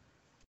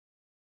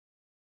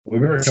 We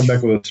better come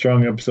back with a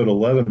strong episode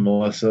 11,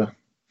 Melissa.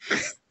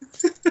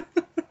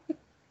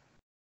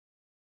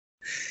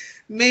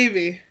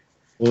 Maybe.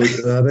 Well, I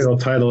think I'll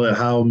title it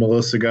 "How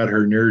Melissa Got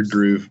Her Nerd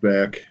Groove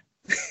Back."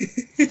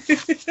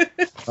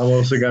 How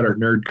Melissa got her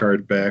nerd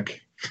card back.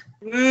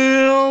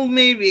 Well,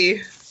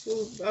 maybe.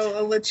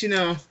 I'll let you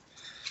know.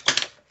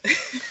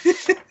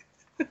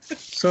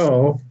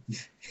 So,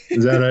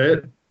 is that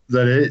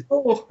it?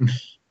 Oh, a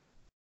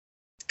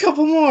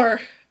couple more.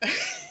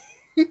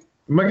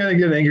 Am I gonna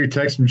get an angry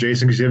text from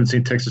Jason because you haven't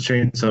seen Texas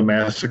Chainsaw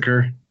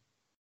Massacre?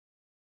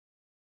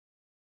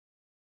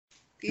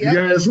 Yep.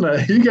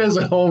 You guys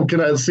at home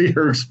cannot see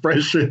her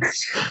expression,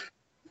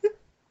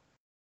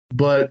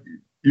 but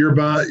you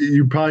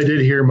probably did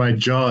hear my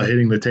jaw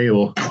hitting the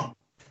table.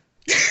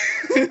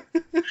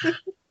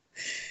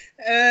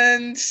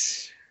 And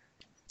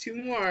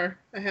 2 more.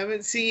 I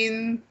haven't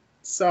seen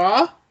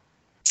Saw.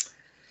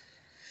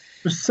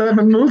 There's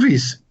 7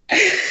 movies.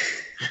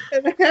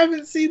 And I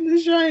haven't seen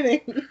The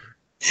Shining.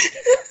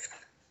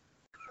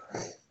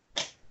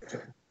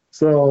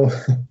 So,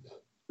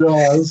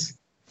 Jaws,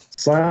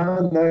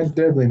 Silent Night,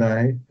 Deadly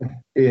Night,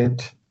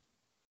 It,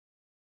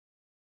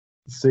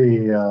 let's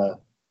see, The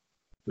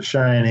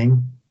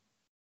Shining,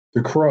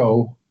 The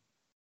Crow,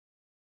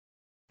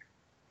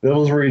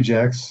 Devil's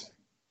Rejects,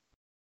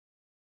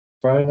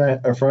 Friday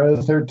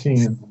the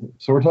 13th.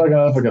 So we're talking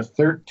about like a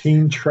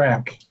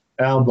 13-track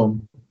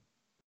album.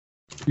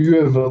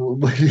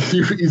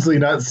 You've easily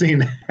not seen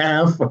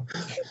half.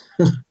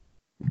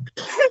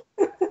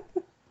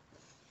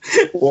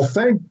 Well,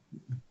 thank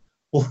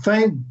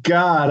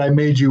God I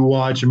made you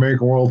watch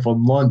American Werewolf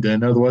in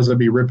London. Otherwise, I'd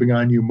be ripping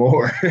on you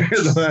more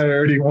than I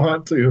already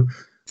want to.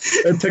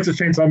 That Texas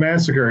Chainsaw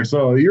Massacre.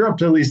 So you're up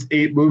to at least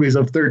 8 movies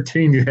of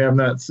 13 you have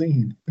not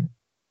seen.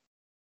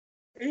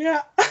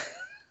 Yeah.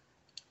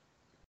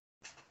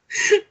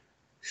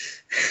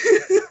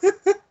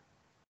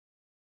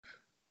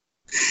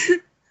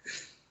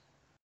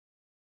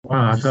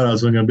 Wow, I thought I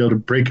was only going to be able to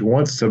break you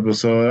once this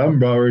episode. I'm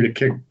about ready to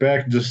kick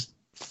back and just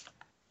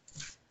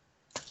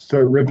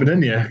start ripping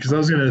in you. Because I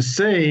was going to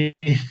say,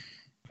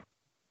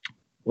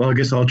 well, I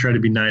guess I'll try to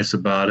be nice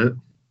about it.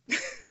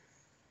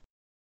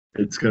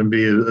 It's going to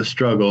be a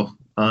struggle,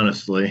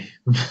 honestly.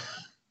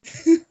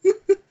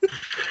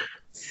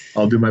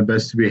 I'll do my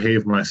best to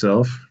behave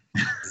myself.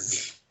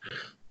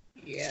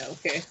 Yeah,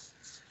 okay.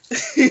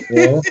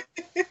 Well,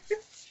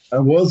 I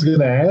was going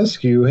to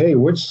ask you, hey,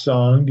 which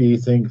song do you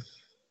think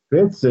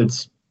fits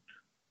its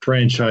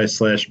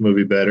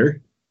franchise/movie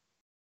better?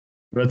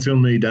 That's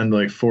only done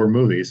like 4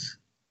 movies.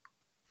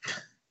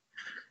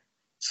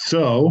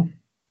 So,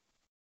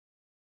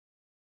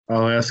 I'll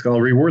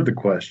reword the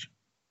question.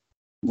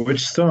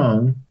 Which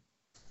song?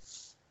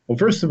 Well,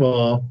 first of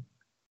all,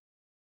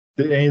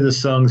 did any of the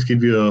songs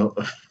give you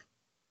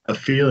a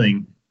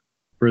feeling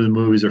for the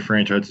movies or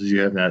franchises you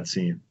have not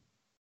seen?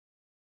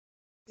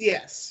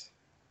 Yes.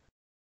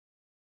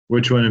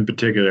 Which one in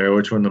particular?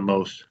 Which one the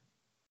most?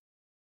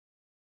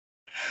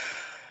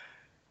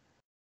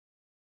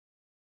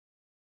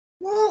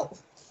 Well,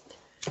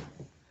 I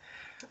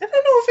don't know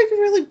if I could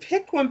really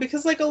pick one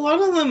because, like, a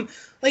lot of them,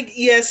 like,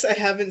 yes, I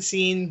haven't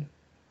seen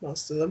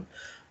most of them,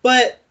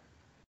 but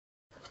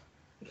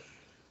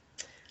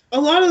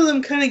a lot of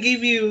them kind of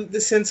gave you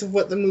the sense of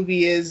what the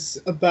movie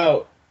is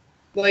about.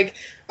 Like,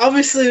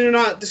 obviously they're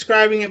not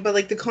describing it, but,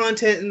 like, the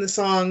content in the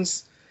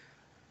songs,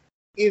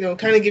 you know,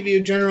 kind of give you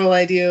a general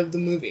idea of the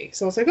movie.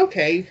 So it's like,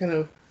 okay, you kind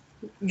of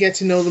get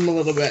to know them a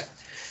little bit.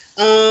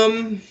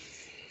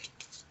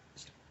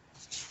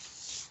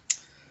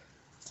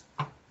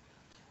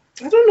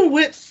 I don't know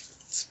what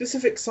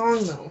specific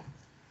song, though.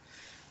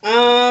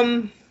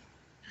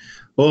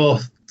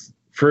 Well,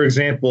 for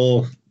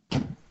example,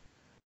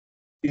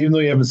 even though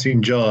you haven't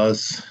seen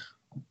Jaws,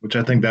 which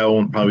I think that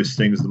one probably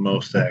stings the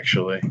most,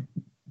 actually.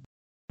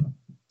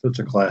 Such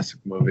a classic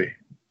movie.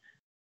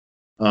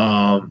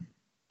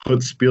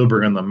 Put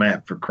Spielberg on the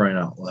map, for crying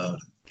out loud.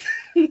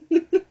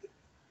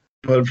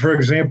 But for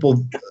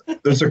example,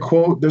 there's a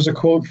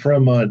quote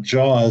from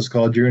Jaws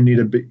called "You're gonna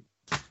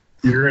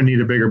need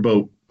a bigger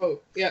boat." Oh,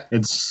 yeah.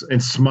 It's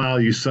smile,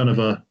 you son of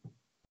a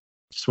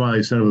bitch, smile,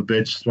 you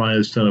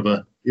son of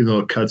a, even though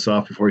it cuts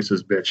off before he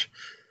says bitch.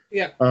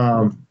 Yeah.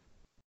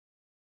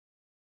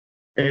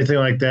 Anything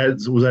like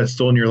that, was that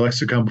still in your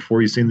lexicon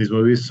before you've seen these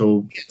movies?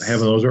 So Yes.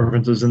 having those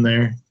references in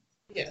there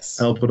Yes.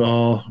 help at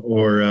all?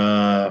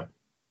 Or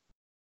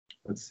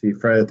let's see,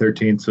 Friday the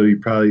 13th, so you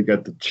probably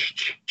got the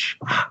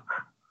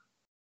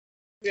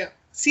Yeah.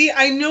 See,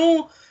 I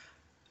know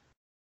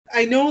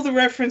the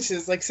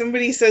references. Like,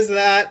 somebody says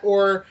that,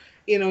 or,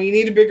 you know, you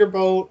need a bigger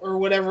boat, or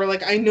whatever.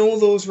 Like, I know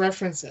those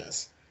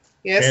references.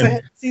 Yes, And I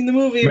haven't seen the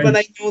movie, but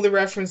I know the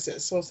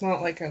references. So it's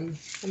not like I'm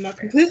not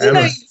completely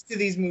naive to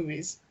these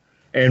movies.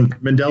 And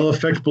Mandela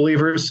Effect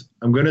believers,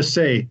 I'm going to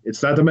say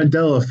it's not the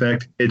Mandela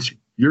Effect. It's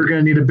you're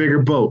going to need a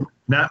bigger boat.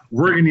 Not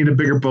we're going to need a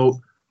bigger boat.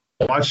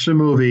 Watch the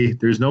movie.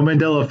 There's no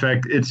Mandela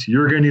Effect. It's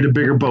you're going to need a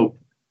bigger boat.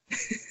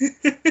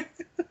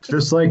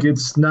 Just like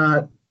it's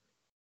not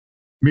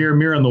mirror,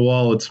 mirror on the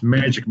wall. It's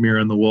magic mirror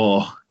on the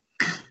wall.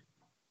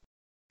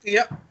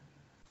 Yep.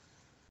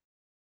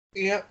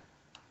 Yep.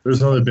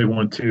 There's another big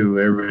one, too.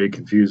 Everybody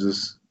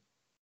confuses.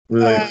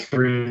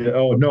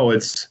 Oh, no,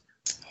 it's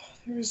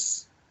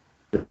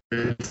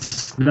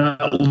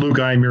not Luke,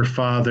 I am your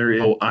father.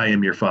 Oh, I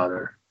am your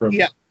father.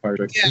 Yeah. Star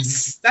Trek.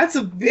 Yes, that's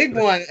a big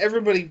one.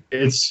 Everybody.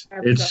 It's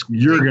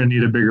you're going to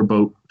need a bigger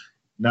boat.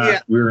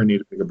 Not we're going to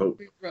need a bigger boat.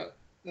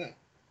 No.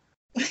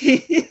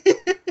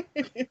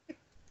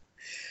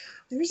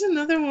 There's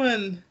another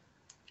one.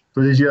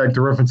 So did you like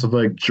the reference of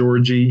like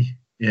Georgie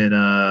in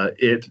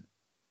It?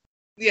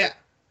 Yeah.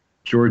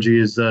 Georgie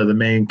is the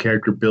main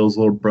character, Bill's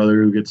little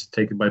brother, who gets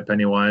taken by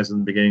Pennywise in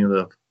the beginning of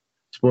the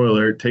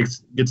spoiler.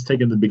 Gets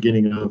taken in the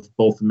beginning of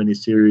both the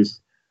miniseries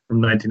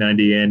from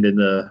 1990 and in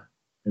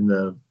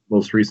the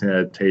most recent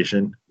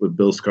adaptation with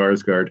Bill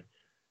Skarsgård.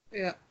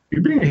 Yeah.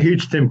 You're being a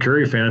huge Tim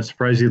Curry fan. I'm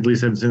surprised you at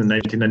least haven't seen the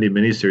 1990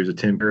 miniseries of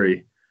Tim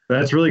Curry.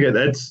 That's really good.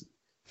 That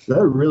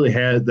really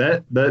had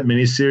that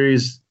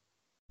miniseries.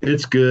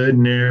 It's good,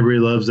 and everybody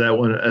loves that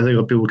one. I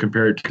think people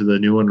compare it to the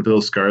new one with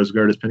Bill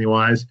Skarsgård as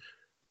Pennywise,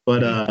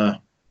 but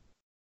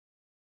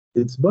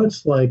it's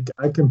much like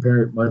I've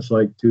compared the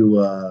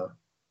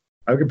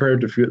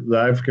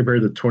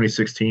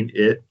 2016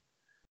 It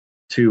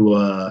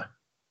to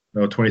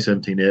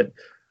 2017 It.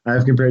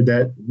 I've compared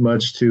that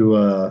much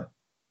to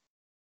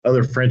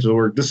other franchises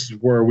where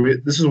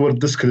this is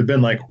what this could have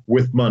been like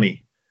with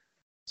money.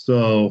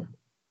 So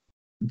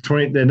the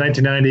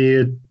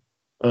 1990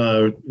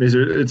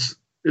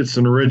 it's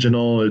an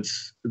original,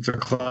 it's a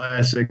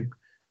classic.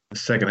 The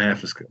second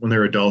half is when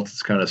they're adults,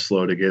 it's kind of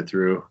slow to get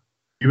through.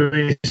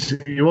 You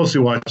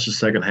mostly watch the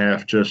second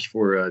half just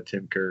for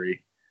Tim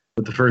Curry,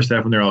 but the first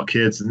half when they're all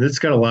kids, and it's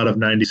got a lot of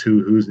 90s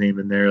who's name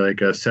in there,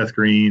 like Seth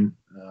Green,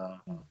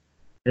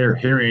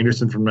 Harry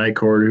Anderson from Night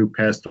Court, who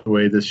passed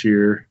away this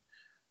year.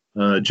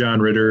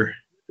 John Ritter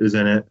is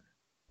in it,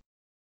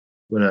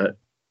 and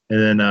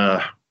then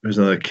there's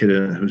another kid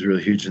in it who's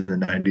really huge in the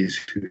 90s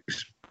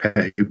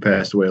who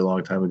passed away a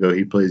long time ago.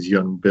 He plays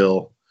young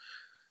Bill,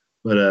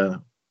 but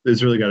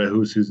it's really got a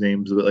who's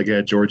names, like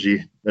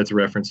Georgie. That's a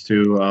reference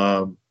to.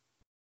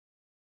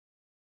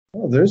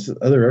 Well, there's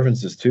other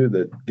references too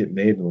that get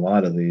made in a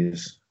lot of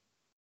these.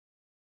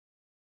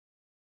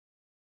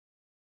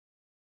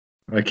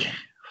 Like,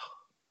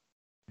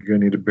 you're gonna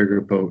need a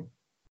bigger boat.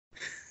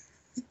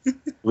 At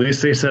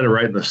least they said it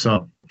right in the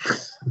song.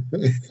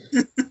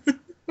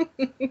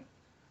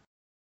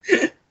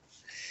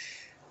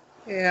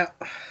 Yeah.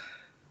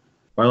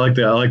 I like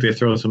they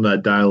throw some of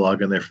that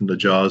dialogue in there from the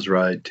Jaws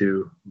ride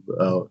too.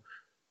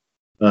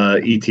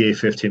 ETA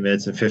 15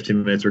 minutes, and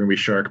 15 minutes are gonna be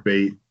shark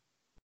bait.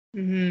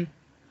 Mm-hmm.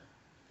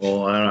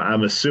 Well,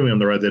 I'm assuming on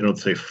the ride they don't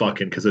say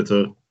fucking because it's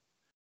gonna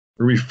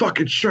be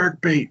fucking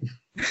shark bait.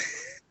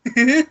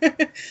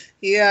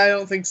 Yeah, I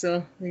don't think so.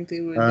 I think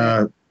they would.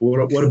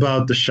 What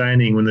about The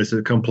Shining when they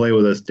said come play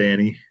with us,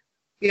 Danny?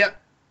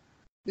 Yep.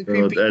 The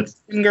creepy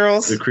twin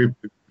girls. The creepy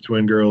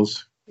twin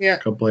girls. Yeah.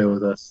 Come play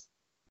with us.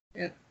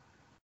 Yeah.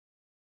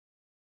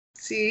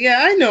 See, yeah,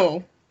 I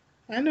know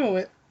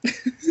it.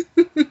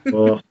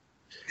 Well,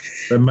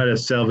 that might have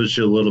salvaged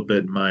you a little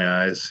bit in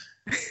my eyes.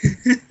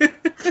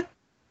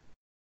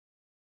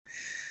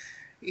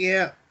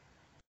 Yeah.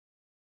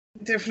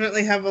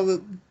 Definitely have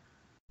a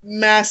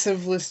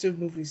massive list of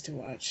movies to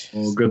watch.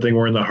 Well, good thing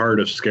we're in the heart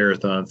of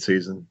Scarathon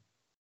season.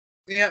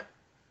 Yep.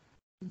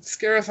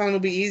 Scarathon will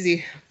be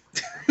easy.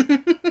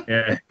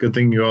 Yeah, good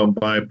thing you go out and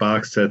buy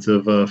box sets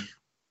of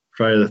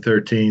Friday the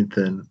 13th,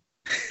 and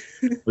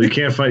well, you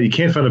can't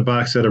find a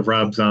box set of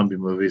Rob Zombie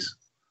movies.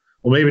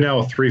 Well, maybe now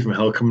with 3 from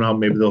Hell coming out,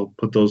 maybe they'll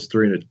put those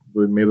 3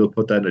 maybe they'll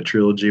put that in a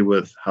trilogy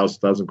with House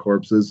of 1,000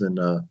 Corpses and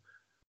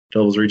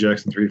Devil's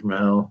Rejects and 3 from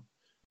Hell.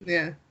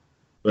 Yeah.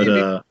 But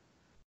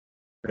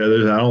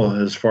there's, I don't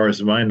know, as far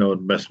as I know,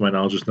 the best of my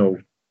knowledge, there's no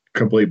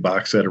complete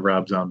box set of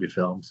Rob Zombie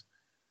films.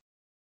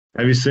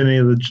 Have you seen any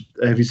of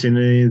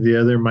the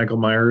other Michael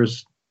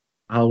Myers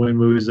Halloween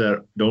movies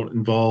that don't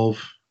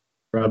involve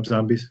Rob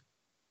Zombies?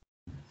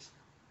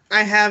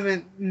 I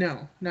haven't.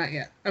 No, not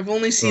yet. I've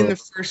only seen the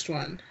first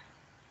one.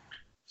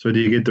 So do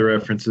you get the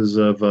references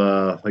of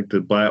like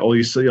the black? Oh,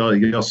 you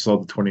also saw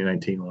the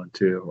 2019 one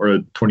too, or the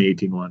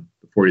 2018 one,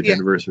 the 40th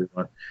anniversary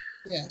one.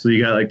 Yeah. So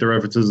you got like the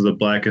references of the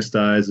Blackest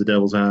Eyes, the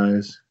Devil's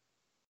Eyes.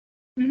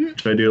 Mm-hmm.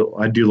 Which I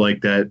do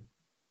like that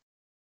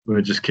when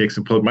it just kicks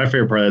and plays. My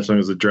favorite part of that song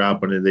is the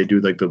drop when they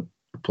do like the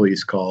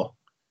police call.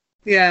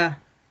 Yeah.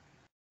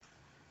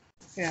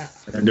 Yeah.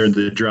 And during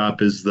the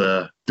drop is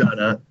the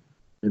da-da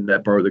in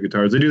that part with the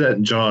guitars. They do that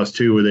in Jaws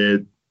too, where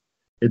they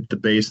hit the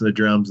bass and the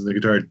drums and the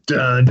guitar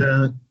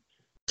da-da,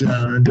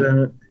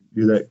 da-da.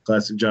 Do that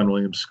classic John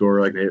Williams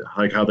score, like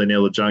how they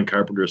nail the John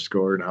Carpenter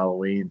score in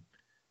Halloween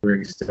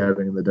during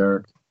Stabbing in the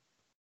Dark.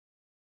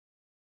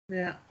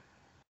 Yeah.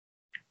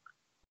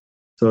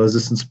 So has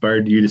this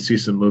inspired you to see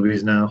some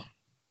movies now?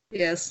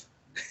 Yes.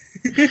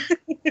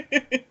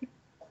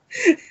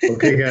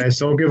 Okay, guys,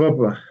 don't give up.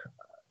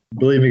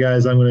 Believe me,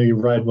 guys, I'm going to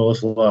ride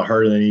Melissa a lot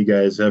harder than you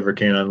guys ever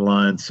can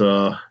online,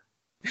 so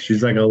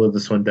she's not going to live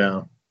this one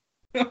down.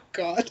 Oh,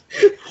 God.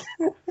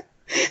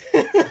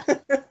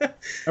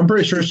 I'm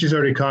pretty sure she's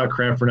already caught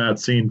crap for not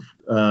seeing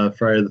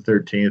Friday the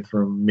 13th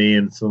from me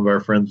and some of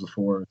our friends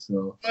before.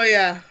 So. Oh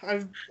yeah,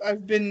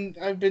 I've been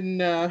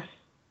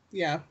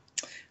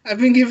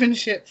given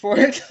shit for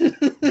it.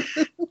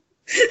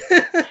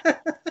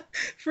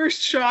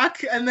 First shock,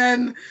 and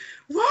then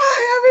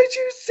why haven't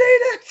you seen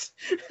it?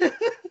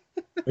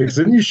 Like,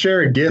 didn't you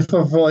share a GIF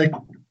of like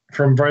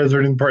from Friday the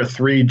 13th Part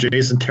 3,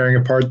 Jason tearing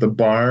apart the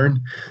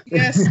barn?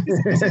 Yes,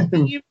 it's a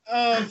theme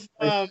of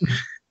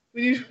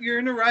when you're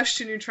in a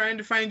rush and you're trying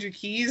to find your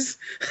keys,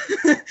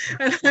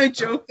 and I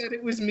joked that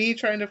it was me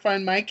trying to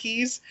find my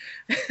keys.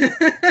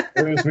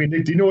 It was me,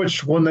 Nick. Do you know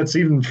which one that's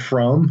even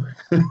from?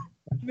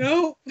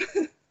 No.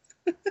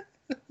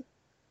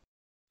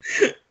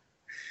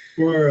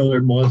 Spoiler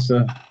alert,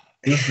 Melissa.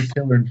 This is the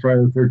killer in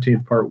Friday the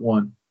 13th Part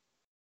 1.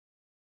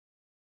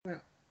 Yeah.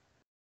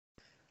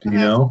 Do you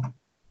know?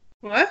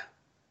 What?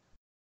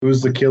 Who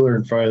was the killer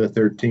in Friday the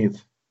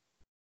 13th?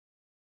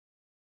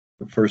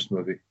 The first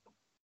movie.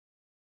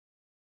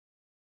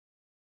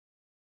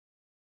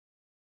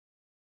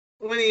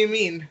 What do you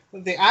mean?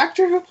 The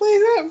actor who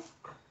plays him?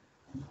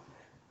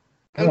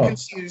 I'm Oh.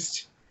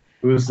 confused.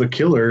 Who was the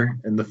killer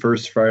in the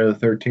first Friday the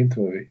 13th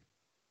movie?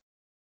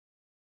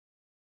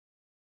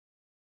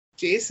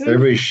 Jason?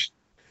 Everybody.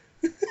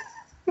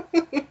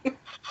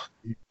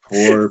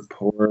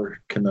 Poor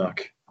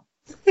Canuck.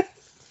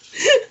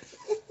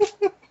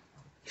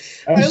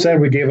 I'm sad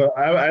we gave up.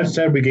 I'm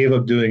sad we gave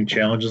up doing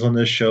challenges on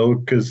this show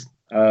because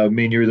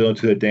me and you were the only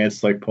two that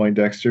danced like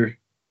Poindexter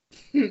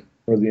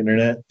for the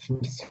internet.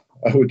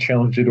 I would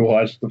challenge you to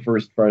watch the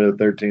first Friday the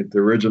 13th, the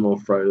original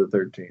Friday the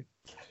 13th.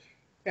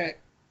 Okay.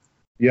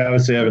 Yeah, I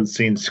would say I haven't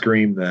seen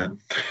Scream then.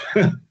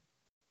 Because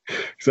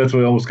that's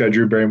what almost got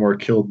Drew Barrymore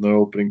killed in the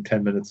opening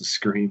 10 minutes of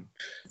Scream.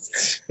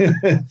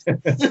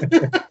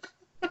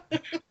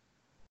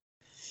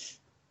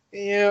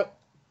 Yep.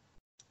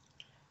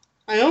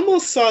 I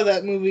almost saw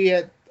that movie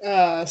at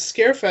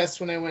Scarefest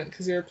when I went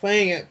because they were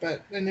playing it,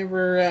 but I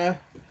never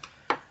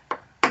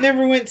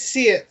went to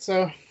see it.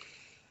 So.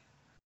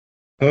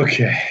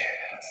 Okay.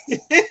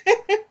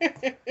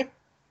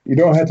 You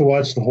don't have to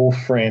watch the whole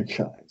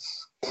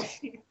franchise.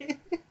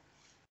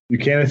 You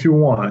can if you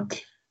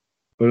want,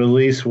 but at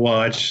least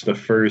watch the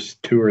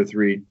first 2 or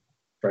 3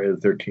 Friday the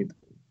 13th.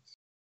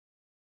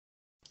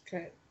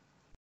 Okay.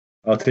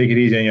 I'll take it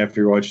easy on you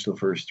after you watch the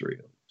first 3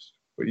 of those.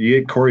 But you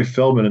get Corey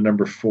Feldman at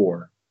number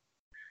 4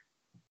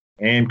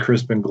 and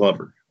Crispin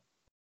Glover.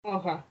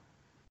 Okay.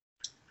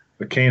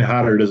 But Kane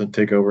Hodder doesn't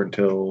take over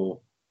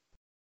until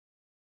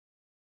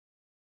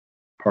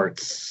part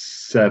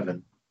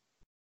 7.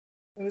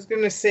 I was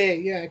gonna say,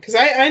 yeah, because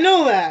I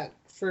know that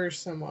for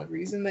some odd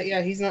reason that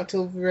he's not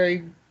till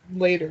very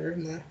later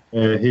in the.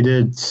 He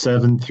did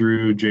 7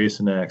 through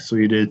Jason X. So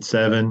he did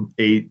 7,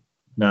 8,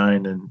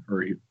 9, and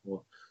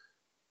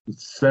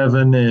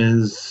 7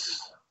 is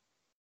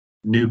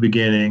New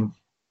Beginning.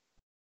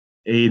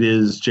 8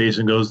 is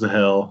Jason Goes to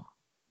Hell.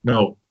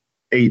 No,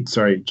 8.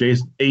 Sorry,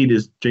 8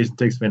 is Jason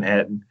Takes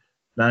Manhattan.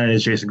 9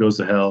 is Jason Goes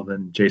to Hell.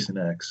 Then Jason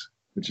X,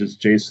 which is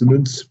Jason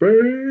in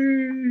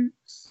Space.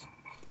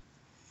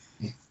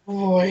 Oh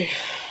boy.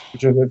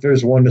 Which if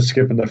there's one to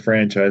skip in the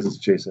franchise, it's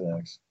Jason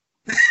X.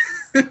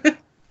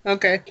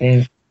 Okay.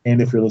 Kane,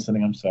 and if you're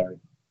listening, I'm sorry.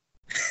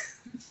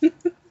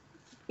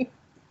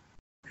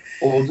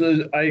 Well,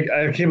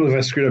 I can't believe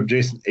I screwed up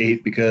Jason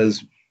 8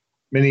 because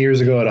many years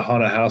ago at a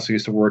haunted house I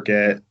used to work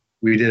at,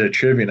 we did a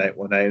trivia night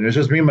one night, and it was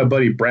just me and my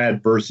buddy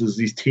Brad versus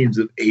these teams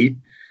of 8,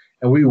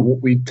 and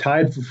we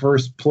tied for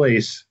first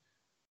place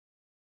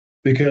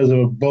because of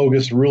a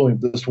bogus ruling.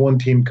 This one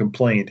team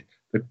complained.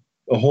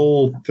 The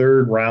whole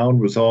third round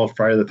was all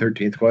Friday the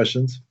 13th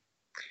questions,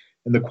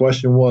 and the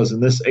question was, in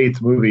this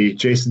 8th movie,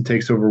 Jason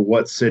takes over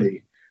what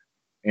city?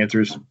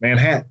 Answers,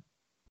 Manhattan.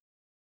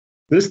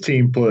 This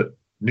team put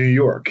New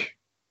York.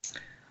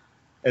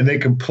 And they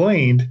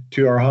complained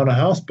to our haunted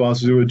house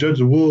bosses who were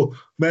judges, well,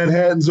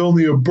 Manhattan's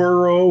only a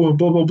borough and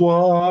blah, blah,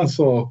 blah.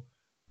 So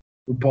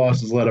the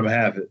bosses let them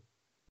have it.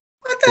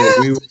 What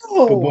the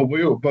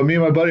hell? But me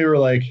and my buddy were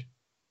like,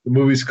 the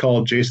movie's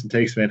called Jason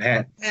Takes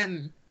Manhattan.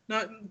 And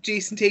not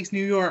Jason Takes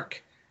New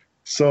York.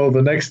 So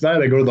the next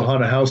night I go to the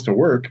haunted house to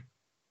work.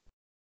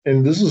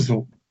 And this is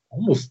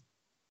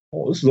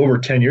over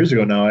 10 years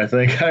ago now, I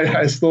think.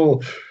 I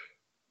still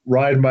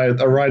ride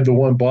the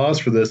one boss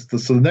for this.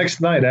 So the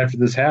next night after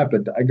this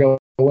happened, I go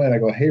in, I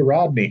go, hey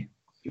Rodney,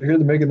 you hear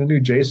they're making the new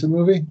Jason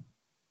movie?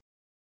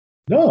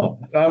 No,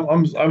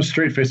 I'm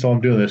straight faced while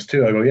I'm doing this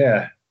too. I go,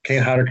 yeah,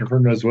 Kane Hodder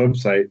confirmed on his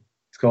website.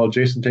 It's called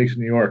Jason Takes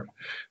New York.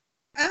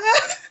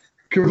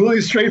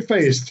 Completely straight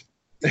faced.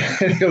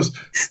 And he goes,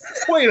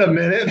 wait a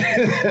minute.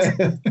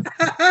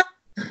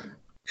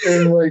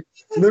 And like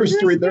there's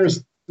 3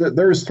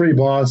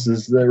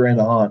 bosses that ran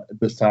the haunt at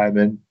this time,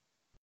 and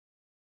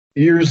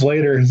years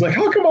later, he's like,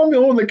 how come I'm the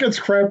only one that gets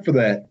crap for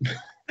that?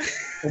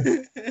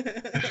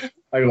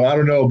 I go, I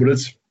don't know, but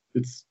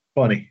it's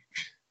funny.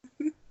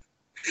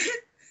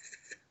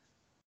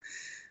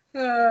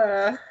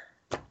 That's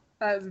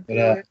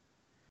good.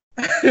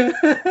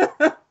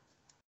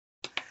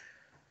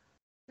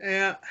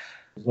 Yeah.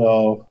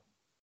 So,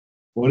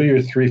 what are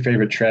your 3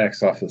 favorite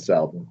tracks off this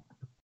album?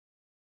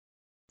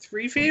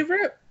 3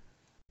 favorite?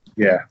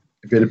 Yeah,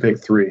 if you had to pick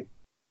 3.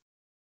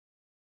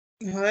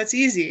 Well, that's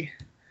easy.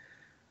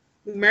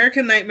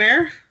 American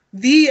Nightmare.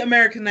 The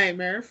American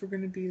Nightmare, if we're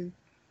going to be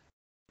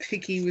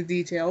picky with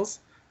details.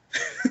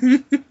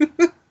 Thank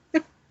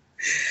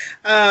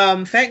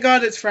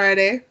God It's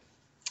Friday.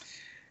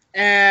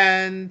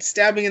 And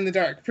Stabbing in the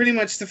Dark. Pretty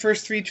much the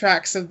first 3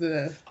 tracks of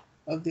the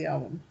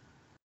album.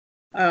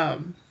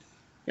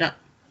 Yeah.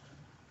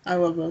 I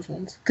love those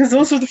ones. Because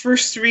those are the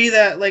first 3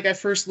 that like I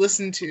first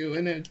listened to,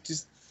 and it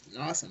just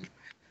awesome.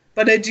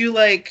 But I do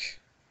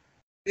like,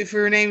 if we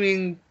were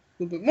naming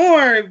a little bit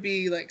more, it'd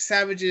be like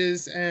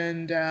Savages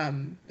and A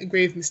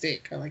Grave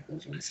Mistake. I like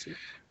those ones too.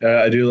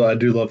 I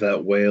do love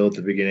that wail at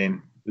the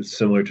beginning. It's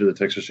similar to the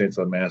Texas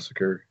Chainsaw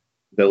Massacre.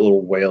 that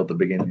little wail at the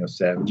beginning of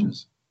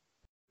Savages.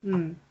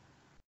 Hmm.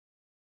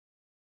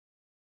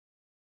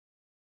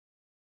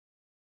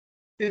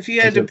 If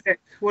you had to pick,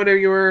 what are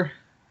your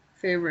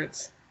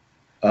favorites?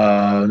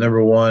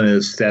 Number one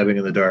is Stabbing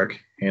in the Dark,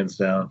 hands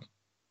down.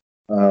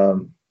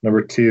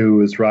 Number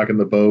two is Rocking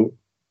the Boat.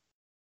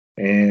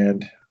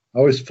 And I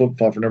always flip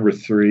flop for number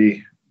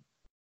three.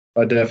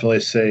 I'd definitely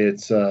say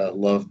it's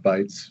Love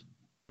Bites.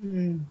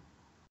 Mm.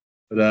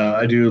 But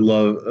I do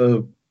love,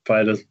 if I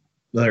had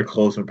another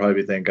close one,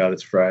 probably be Thank God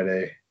It's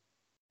Friday.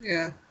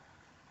 Yeah.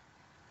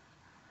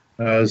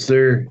 Is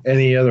there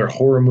any other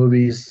horror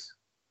movies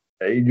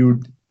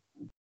that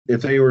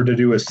if they were to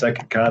do a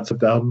second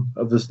concept album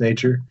of this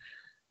nature,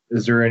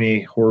 is there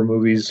any horror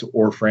movies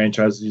or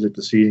franchises you'd like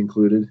to see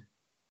included?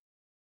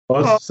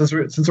 Well, since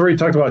we already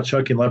talked about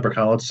Chucky and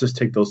Leprechaun, let's just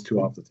take those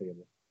two off the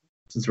table.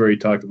 Since we already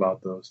talked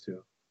about those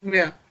two.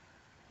 Yeah.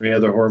 Any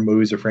other horror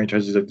movies or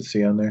franchises you'd like to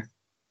see on there?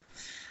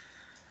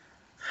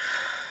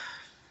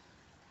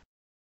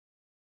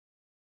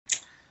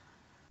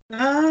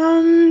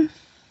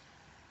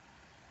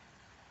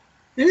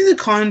 Maybe The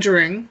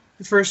Conjuring,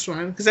 the first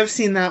one, because I've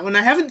seen that one.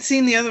 I haven't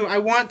seen the other one. I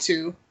want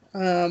to.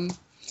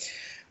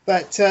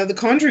 But The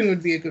Conjuring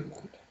would be a good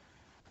one.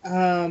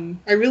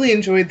 I really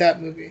enjoyed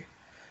that movie.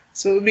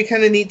 So it would be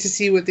kind of neat to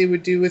see what they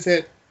would do with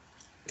it,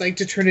 like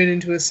to turn it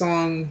into a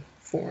song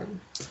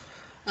form.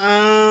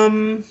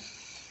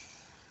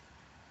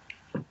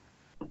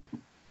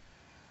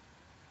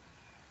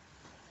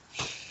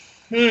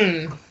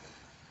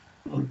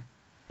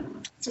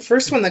 It's the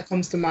first one that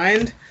comes to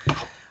mind.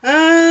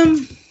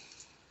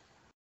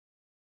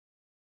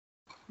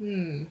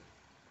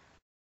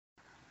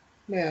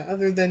 Yeah,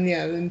 other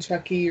than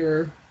Chucky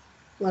or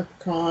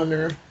Leprechaun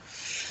or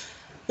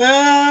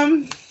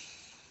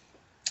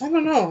I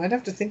don't know. I'd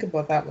have to think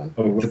about that one.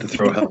 Oh, we have to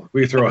throw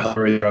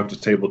Hellraiser off the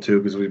table too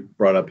because we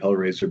brought up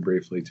Hellraiser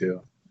briefly too.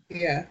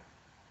 Yeah.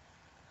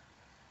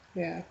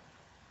 Yeah.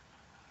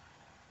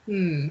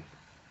 I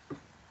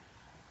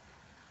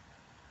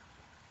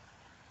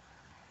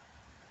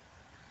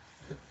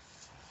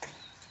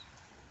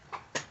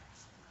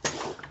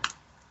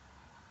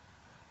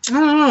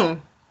don't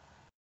know.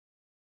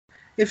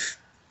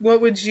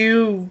 What would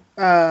you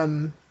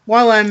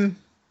while I'm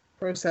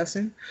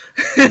processing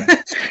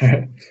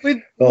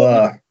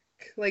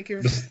like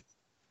if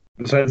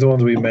besides the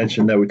ones we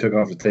mentioned that we took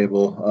off the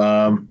table,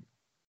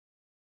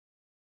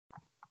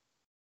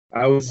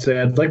 I would say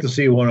I'd like to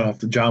see one off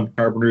the John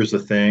Carpenter's The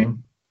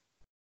Thing,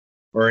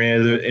 or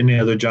any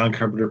other John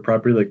Carpenter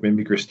property, like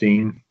maybe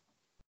Christine.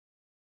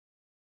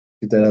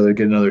 Get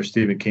another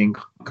Stephen King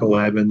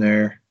collab in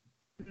there.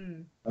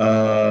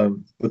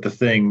 But The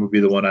Thing would be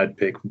the one I'd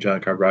pick from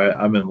John Carpenter.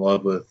 I'm in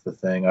love with The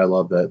Thing. I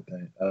love that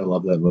thing. I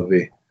love that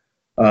movie.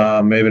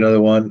 Maybe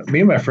another one. Me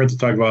and my friends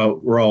talk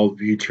about. We're all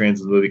huge fans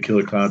of the movie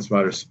Killer Clowns from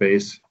Outer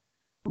Space.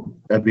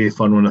 That'd be a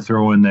fun one to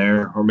throw in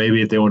there. Or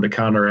maybe if they wanted to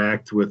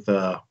counteract with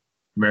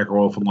American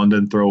Werewolf in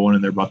London, throw one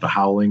in there about The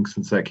Howling,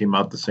 since that came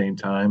out at the same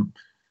time,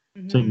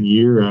 same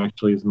year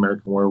actually as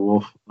American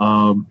Werewolf.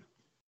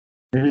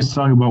 Maybe a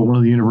song about one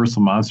of the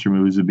Universal Monster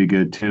movies would be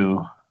good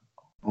too.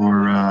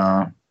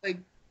 Or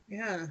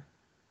yeah.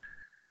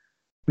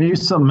 Maybe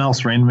something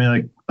else randomly,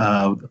 like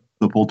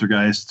the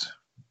Poltergeist,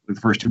 the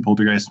first two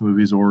Poltergeist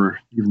movies, or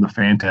even the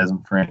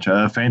Phantasm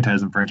franchise.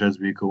 Phantasm franchise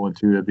would be a cool one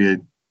too. That'd be a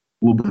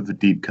little bit of a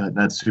deep cut,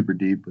 not super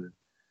deep, but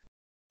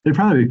they'd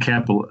probably be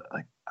capital.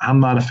 Like, I'm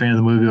not a fan of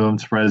the movie. I'm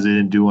surprised they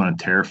didn't do one on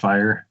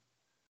Terrifier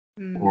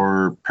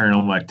or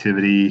Paranormal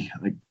Activity.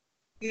 Like,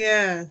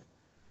 yeah.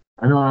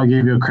 I know I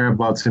gave you a crap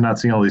about not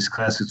seeing all these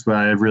classics, but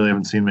I really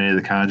haven't seen many of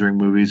the Conjuring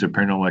movies or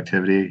Paranormal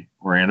Activity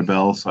or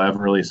Annabelle, so I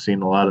haven't really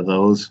seen a lot of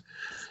those.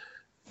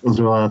 Those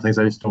are a lot of things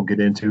I just don't get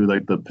into,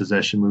 like the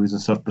possession movies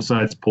and stuff,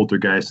 besides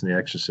Poltergeist and The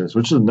Exorcist,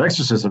 which is The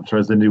Exorcist. I'm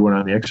surprised they didn't do one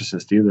on The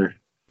Exorcist either.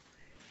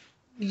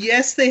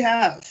 Yes, they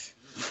have.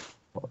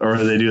 Or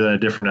do they do that on a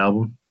different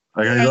album?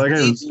 Like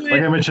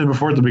I mentioned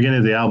before at the beginning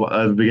of the album,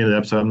 at the beginning of the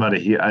episode, I'm not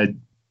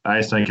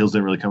Ice Nine Kills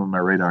didn't really come on my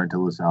radar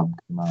until this album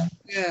came out.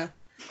 Yeah.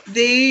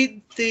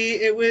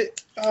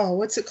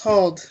 What's it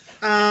called?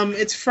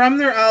 It's from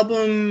their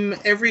album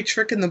Every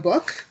Trick in the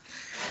Book.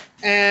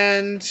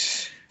 And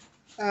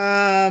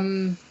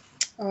hold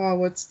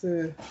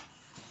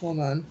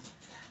on.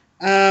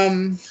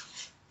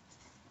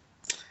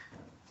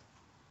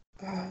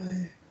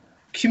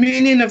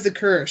 Communion of the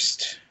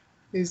Cursed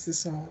is the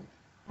song.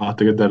 I'll have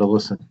to get that a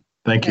listen.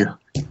 Thank you.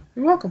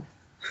 You're welcome.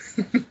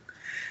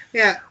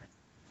 Yeah.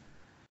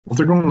 Well,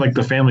 they're going like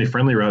the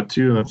family-friendly route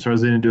too. I'm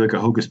surprised they didn't do like a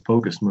Hocus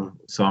Pocus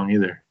song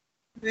either.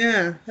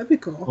 Yeah, that'd be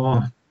cool.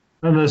 Well,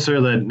 not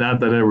necessarily not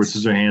that Edward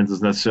Scissorhands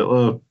is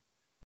necessarily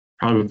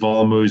probably of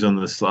all the movies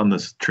on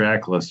this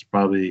track list.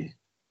 Probably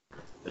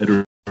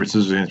Edward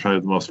Scissorhands is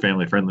probably the most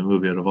family-friendly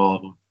movie out of all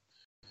of them.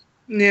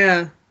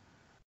 Yeah.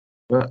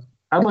 But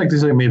I'd like to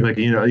say maybe like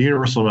a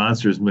Universal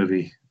Monsters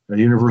movie. A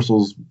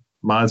Universal's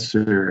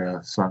monster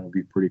song would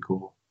be pretty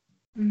cool.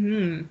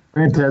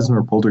 Phantasm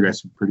or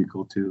Poltergeist would be pretty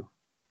cool too.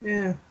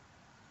 Yeah.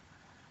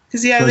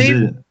 Because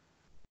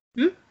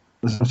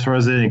I'm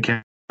surprised they didn't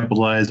count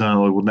capitalize on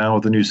it. Well, now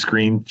with the new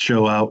Scream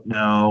show out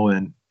now,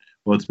 and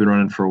well, it's been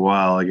running for a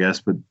while, I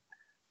guess, but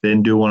they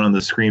didn't do one on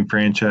the Scream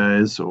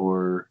franchise,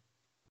 or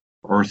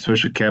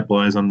especially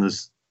capitalize on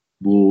this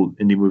little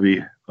indie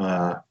movie,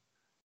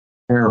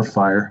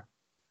 Terrifier.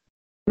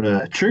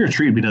 But Trick or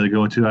Treat would be another good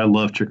one too. I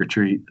love Trick or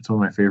Treat. It's one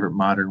of my favorite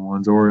modern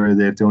ones. Or if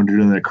they want to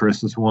do that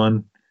Christmas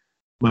one,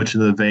 much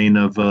in the vein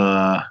of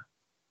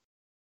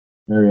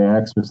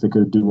Merry Xmas, they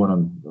could do one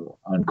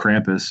on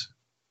Krampus.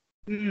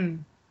 That'd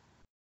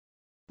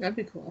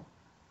be cool.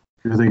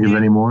 Do you think of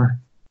any more?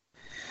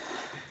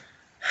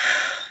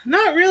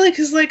 Not really,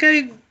 because like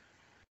I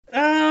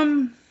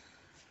don't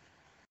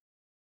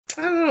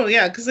know.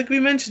 Yeah, because like we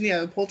mentioned,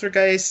 the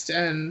Poltergeist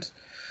and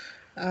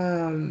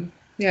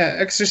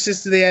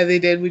Exorcist. They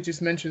did. We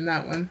just mentioned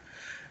that one.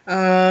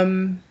 Not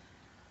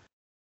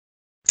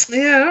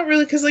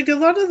really, because like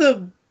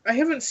I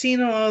haven't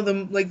seen a lot of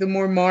them, like the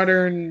more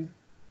modern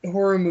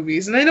horror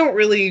movies, and I don't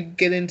really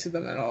get into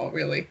them at all,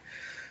 really.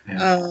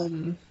 Yeah.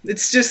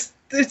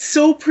 It's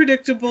so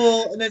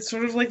predictable, and it's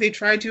sort of like they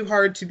try too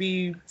hard to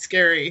be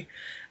scary,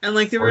 and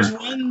like there was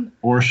one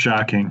or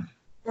shocking,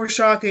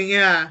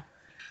 yeah.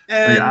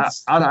 And like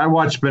I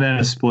watched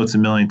Banana Splits a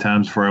million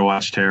times before I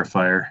watched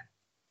Terrifier.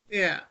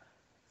 Yeah.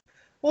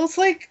 Well, it's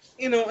like,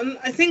 and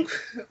I think,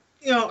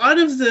 out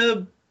of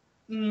the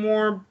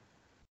more,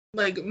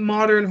 like,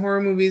 modern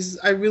horror movies,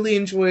 I really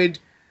enjoyed,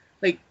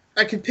 like,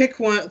 I could pick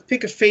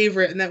a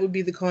favorite, and that would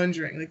be The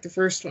Conjuring, like, the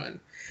first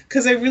one.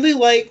 Because I really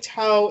liked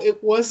how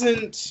it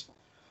wasn't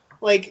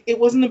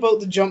about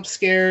the jump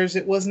scares,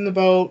 it wasn't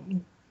about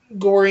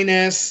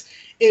goriness,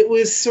 it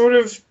was sort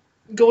of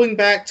going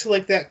back to,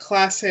 like, that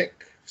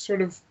classic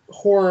sort of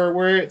horror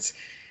where it's,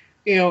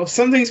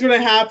 something's going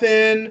to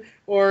happen,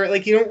 or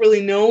like you don't really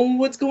know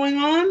what's going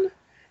on,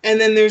 and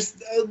then there's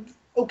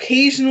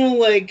occasional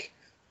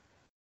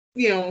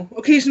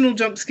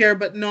jump scare,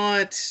 but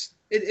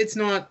it's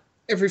not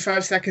every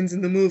 5 seconds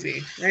in the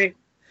movie, right?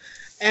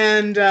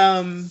 And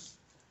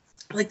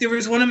like there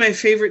was one of my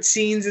favorite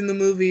scenes in the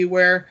movie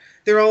where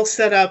they're all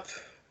set up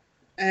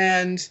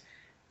and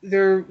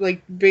they're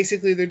like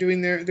basically they're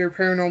doing their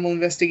paranormal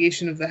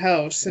investigation of the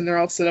house, and they're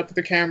all set up with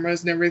their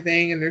cameras and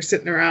everything, and they're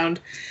sitting around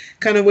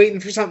kind of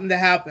waiting for something to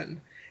happen.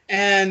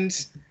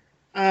 And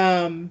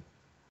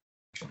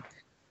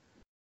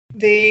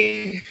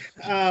they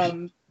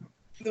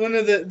one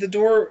of the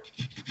door,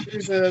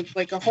 there's a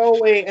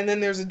hallway, and then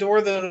there's a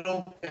door that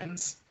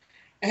opens,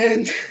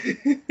 and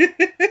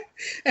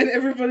and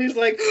everybody's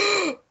like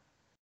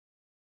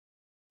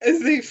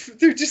as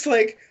they're just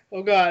like,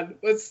 oh god,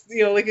 what's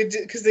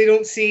because they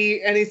don't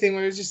see anything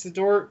where it's just the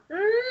door,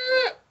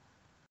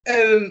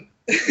 and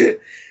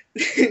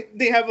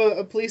they have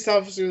a police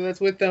officer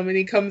that's with them, and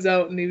he comes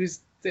out, and it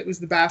was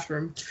the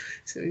bathroom,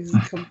 so he's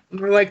come,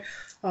 and we're like,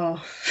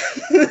 oh.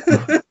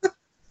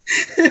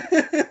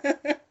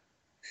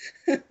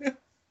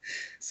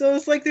 So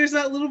it's like there's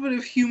that little bit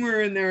of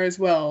humor in there as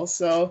well.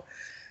 So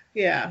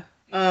yeah,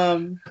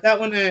 that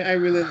one I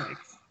really like.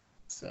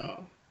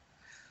 So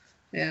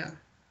yeah,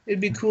 it'd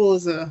be cool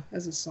as a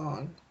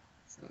song.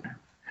 So.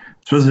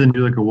 Suppose they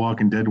do like a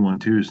Walking Dead one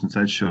too, since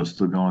that show's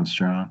still going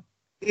strong.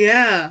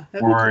 Yeah.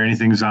 Or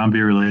anything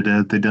zombie related.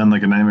 Have they done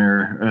like a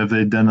Nightmare? Have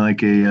they done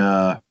like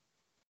a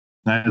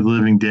Night of the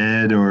Living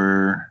Dead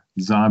or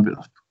zombie?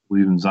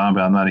 Even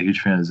zombie. I'm not a huge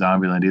fan of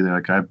Zombieland either.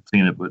 Like I've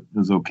seen it, but it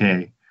was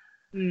okay.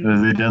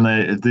 Have they done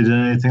that? Have they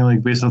done anything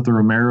like based off the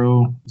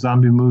Romero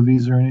zombie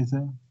movies or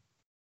anything?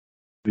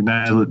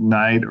 Like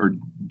Night or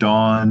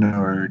Dawn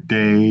or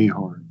Day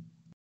or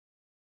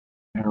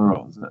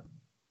what was that?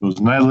 It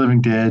was Night of the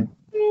Living Dead,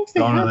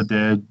 Dawn of the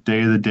Dead,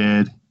 Day of the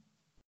Dead,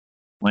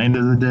 Land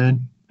of the Dead.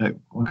 That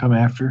will come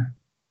after.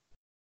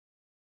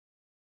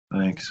 I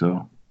think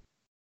so.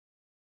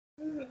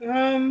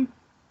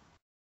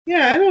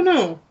 Yeah, I don't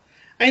know.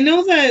 I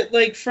know that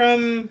like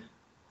from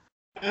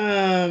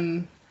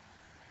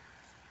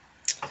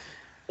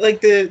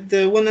like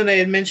the one that I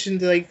had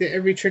mentioned, like the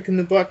Every Trick in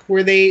the Book,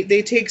 where they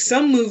take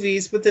some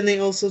movies, but then they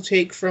also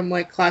take from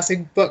like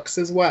classic books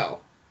as well.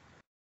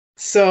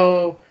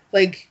 So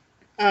like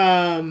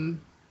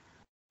from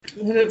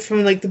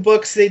like the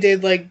books, they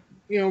did like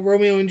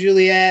Romeo and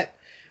Juliet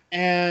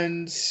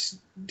and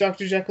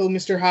Dr. Jekyll,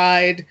 Mr.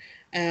 Hyde,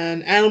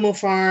 and Animal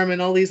Farm,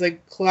 and all these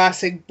like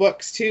classic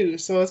books too.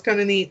 So it's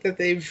kind of neat that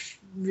they've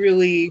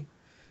really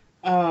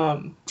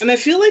and I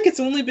feel like it's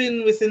only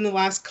been within the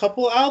last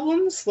couple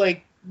albums,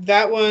 like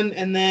that one,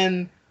 and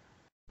then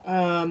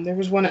there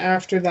was one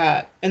after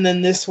that, and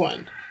then this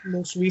one,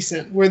 most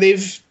recent, where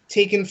they've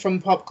taken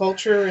from pop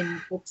culture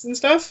and books and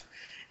stuff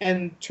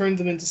and turned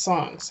them into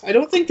songs. I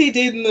don't think they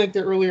did in like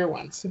the earlier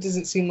ones. It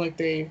doesn't seem like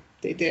they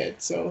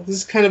did. So this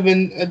has kind of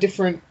been a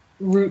different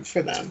route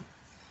for them.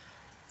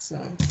 So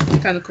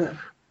kind of cool.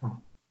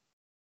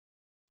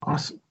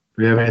 Awesome.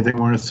 Do you have anything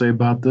more to say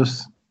about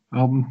this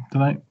album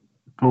tonight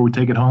before we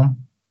take it home?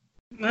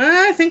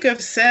 I think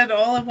I've said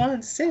all I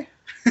wanted to say.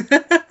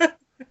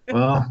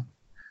 Well,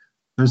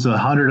 there's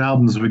 100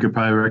 albums we could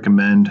probably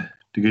recommend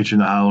to get you in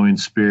the Halloween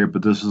spirit,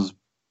 but this is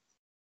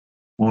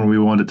one we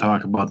wanted to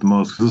talk about the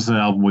most because this is an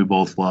album we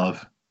both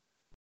love.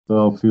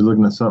 So if you're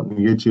looking at something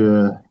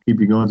to keep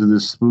you going through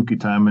this spooky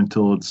time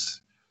until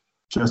it's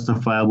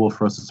justifiable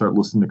for us to start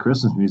listening to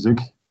Christmas music,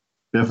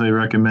 definitely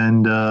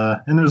recommend.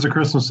 And there's a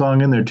Christmas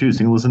song in there too, so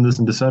you can listen to this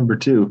in December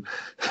too.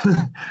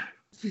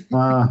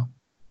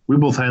 We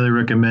both highly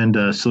recommend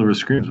Silver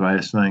Screams by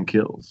S9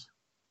 Kills.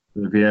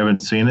 If you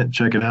haven't seen it,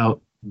 check it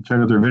out. Check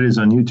out their videos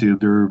on YouTube.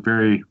 They're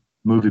very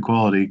movie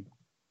quality.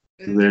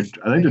 I think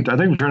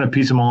we're trying to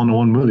piece them all into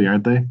one movie,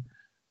 aren't they?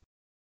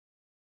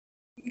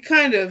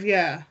 Kind of,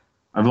 yeah.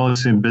 I've only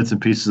seen bits and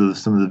pieces of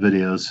some of the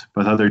videos,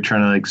 but I thought they were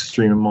trying to like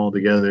stream them all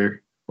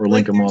together or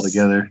link them all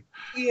together.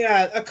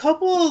 Yeah, a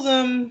couple of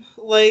them,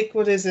 like,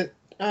 what is it?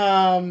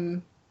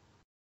 I've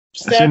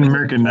seen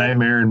American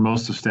Nightmare and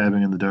most of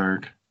Stabbing in the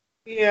Dark.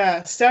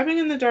 Yeah, Stabbing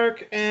in the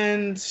Dark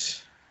and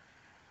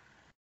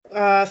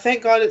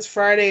Thank God It's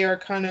Friday are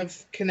kind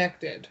of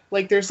connected.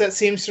 Like, there's that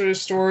same sort of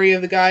story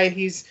of the guy,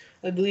 he's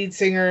the lead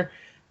singer,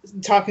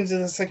 talking to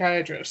the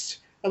psychiatrist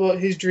about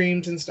his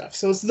dreams and stuff.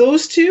 So it's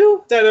those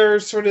two that are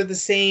sort of the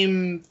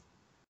same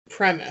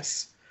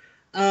premise.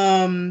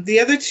 The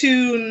other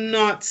two,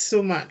 not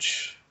so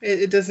much.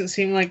 It doesn't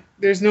seem like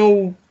there's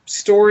no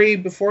story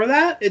before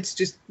that. It's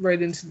just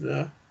right into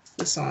the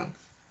song.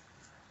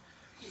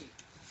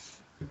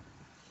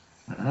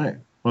 All right.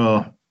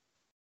 Well,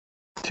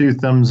 2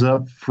 thumbs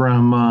up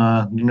from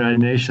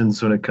United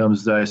Nations when it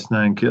comes to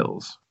S9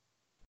 Kills.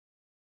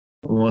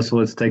 Melissa,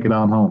 let's take it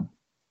on home.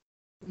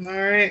 All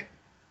right.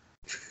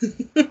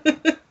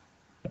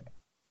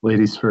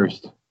 Ladies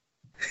first.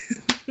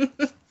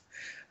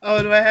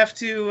 Oh, do I have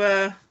to,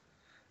 am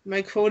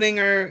I quoting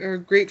our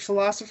great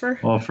philosopher?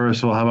 Well,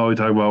 first of all, how about we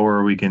talk about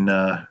where we can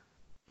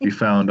be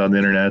found on the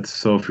internet?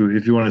 So if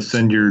you want to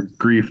send your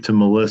grief to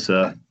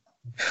Melissa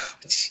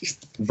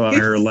about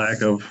her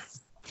lack of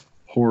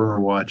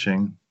horror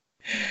watching,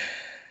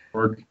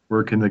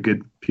 where can the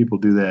good people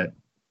do that?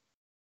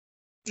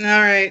 All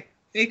right.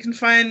 You can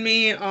find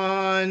me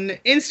on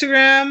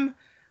Instagram,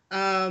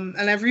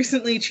 and I've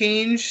recently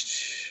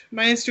changed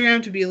my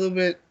Instagram to be a little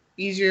bit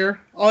easier.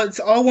 It's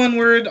all one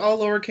word, all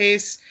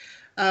lowercase.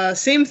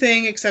 Same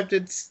thing, except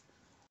it's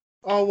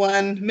all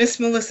one.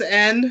 Miss Melissa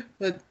N,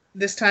 but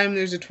this time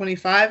there's a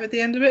 25 at the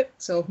end of it.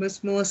 So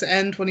Miss Melissa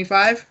N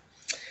 25.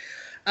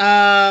 You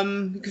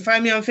can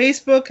find me on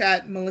Facebook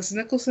at Melissa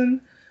Nicholson,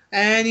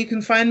 and you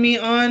can find me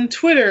on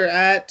Twitter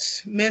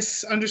at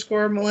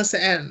Miss_Melissa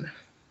N.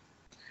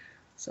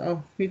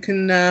 So you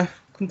can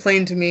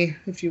complain to me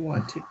if you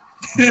want to.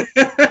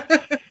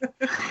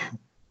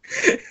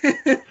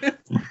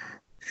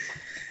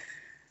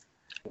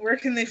 Where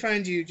can they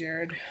find you,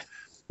 Jared?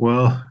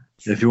 Well,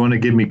 if you want to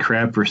give me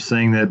crap for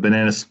saying that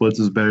Banana Splits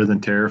is better than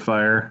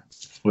Terrifier,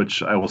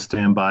 which I will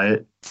stand by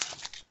it,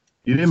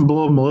 you didn't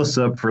blow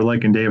Melissa up for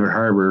liking David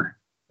Harbour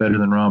better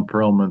than Ron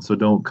Perlman, so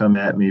don't come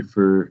at me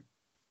for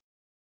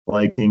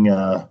liking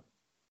a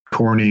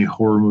corny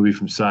horror movie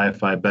from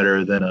Sci-Fi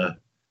better than a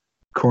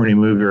corny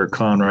movie or a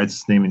clown writes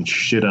his name and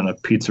shit on a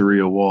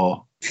pizzeria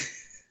wall.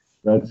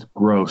 That's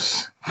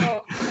gross.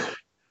 Oh.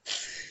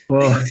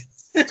 Well,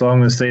 so I'm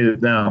going to say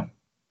it now.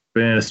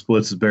 Banana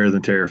Splits is better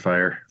than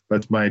Terrifier.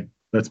 That's my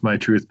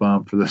truth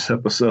bomb for this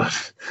episode.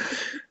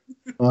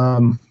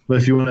 But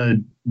if you want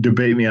to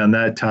debate me on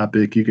that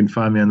topic, you can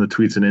find me on the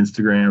tweets and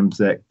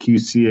Instagrams at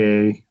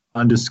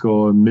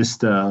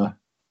QCA_Mista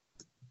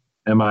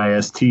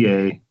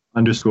MISTA_J.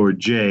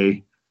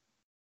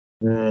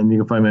 And you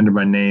can find me under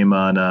my name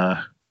on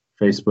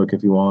Facebook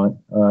if you want.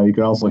 You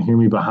can also hear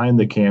me behind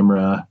the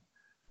camera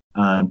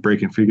on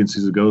Breaking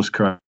Frequencies of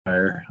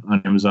Ghostcrier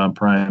on Amazon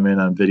Prime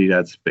and on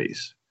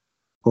Vidi.space.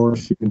 Of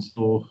course, you can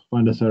still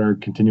find us at our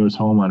continuous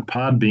home on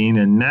Podbean.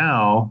 And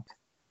now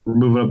we're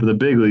moving up to the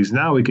big leagues.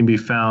 Now we can be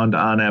found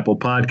on Apple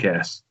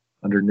Podcasts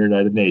under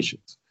United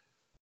Nations.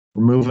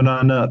 We're moving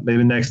on up.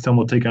 Maybe next time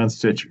we'll take on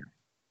Stitcher.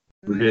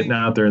 We're getting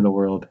out there in the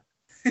world.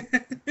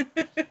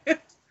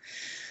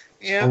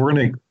 Yeah. So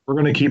we're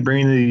gonna keep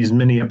bringing these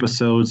mini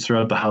episodes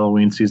throughout the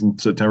Halloween season,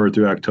 September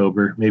through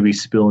October. Maybe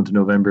spill into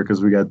November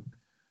because we got a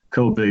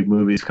couple big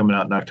movies coming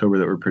out in October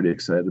that we're pretty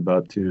excited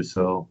about too.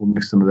 So we'll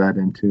mix some of that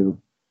in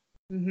too.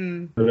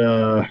 Mm-hmm. But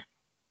I'm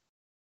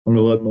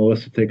gonna let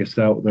Melissa take us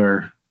out with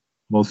our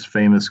most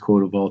famous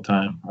quote of all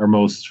time. Our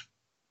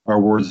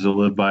words to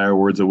live by, our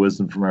words of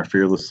wisdom from our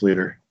fearless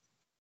leader.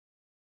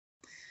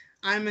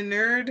 I'm a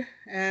nerd,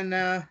 and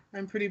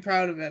I'm pretty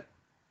proud of it.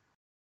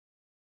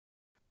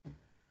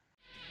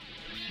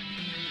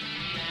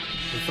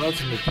 The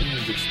thoughts and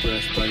opinions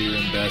expressed by your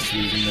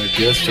ambassadors and their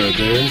guests are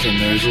theirs and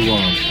theirs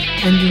alone,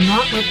 and do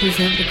not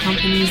represent the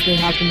companies they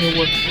happen to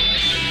work for.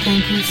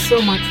 Thank you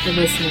so much for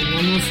listening,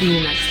 and we'll see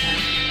you next time.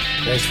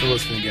 Thanks for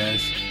listening,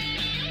 guys.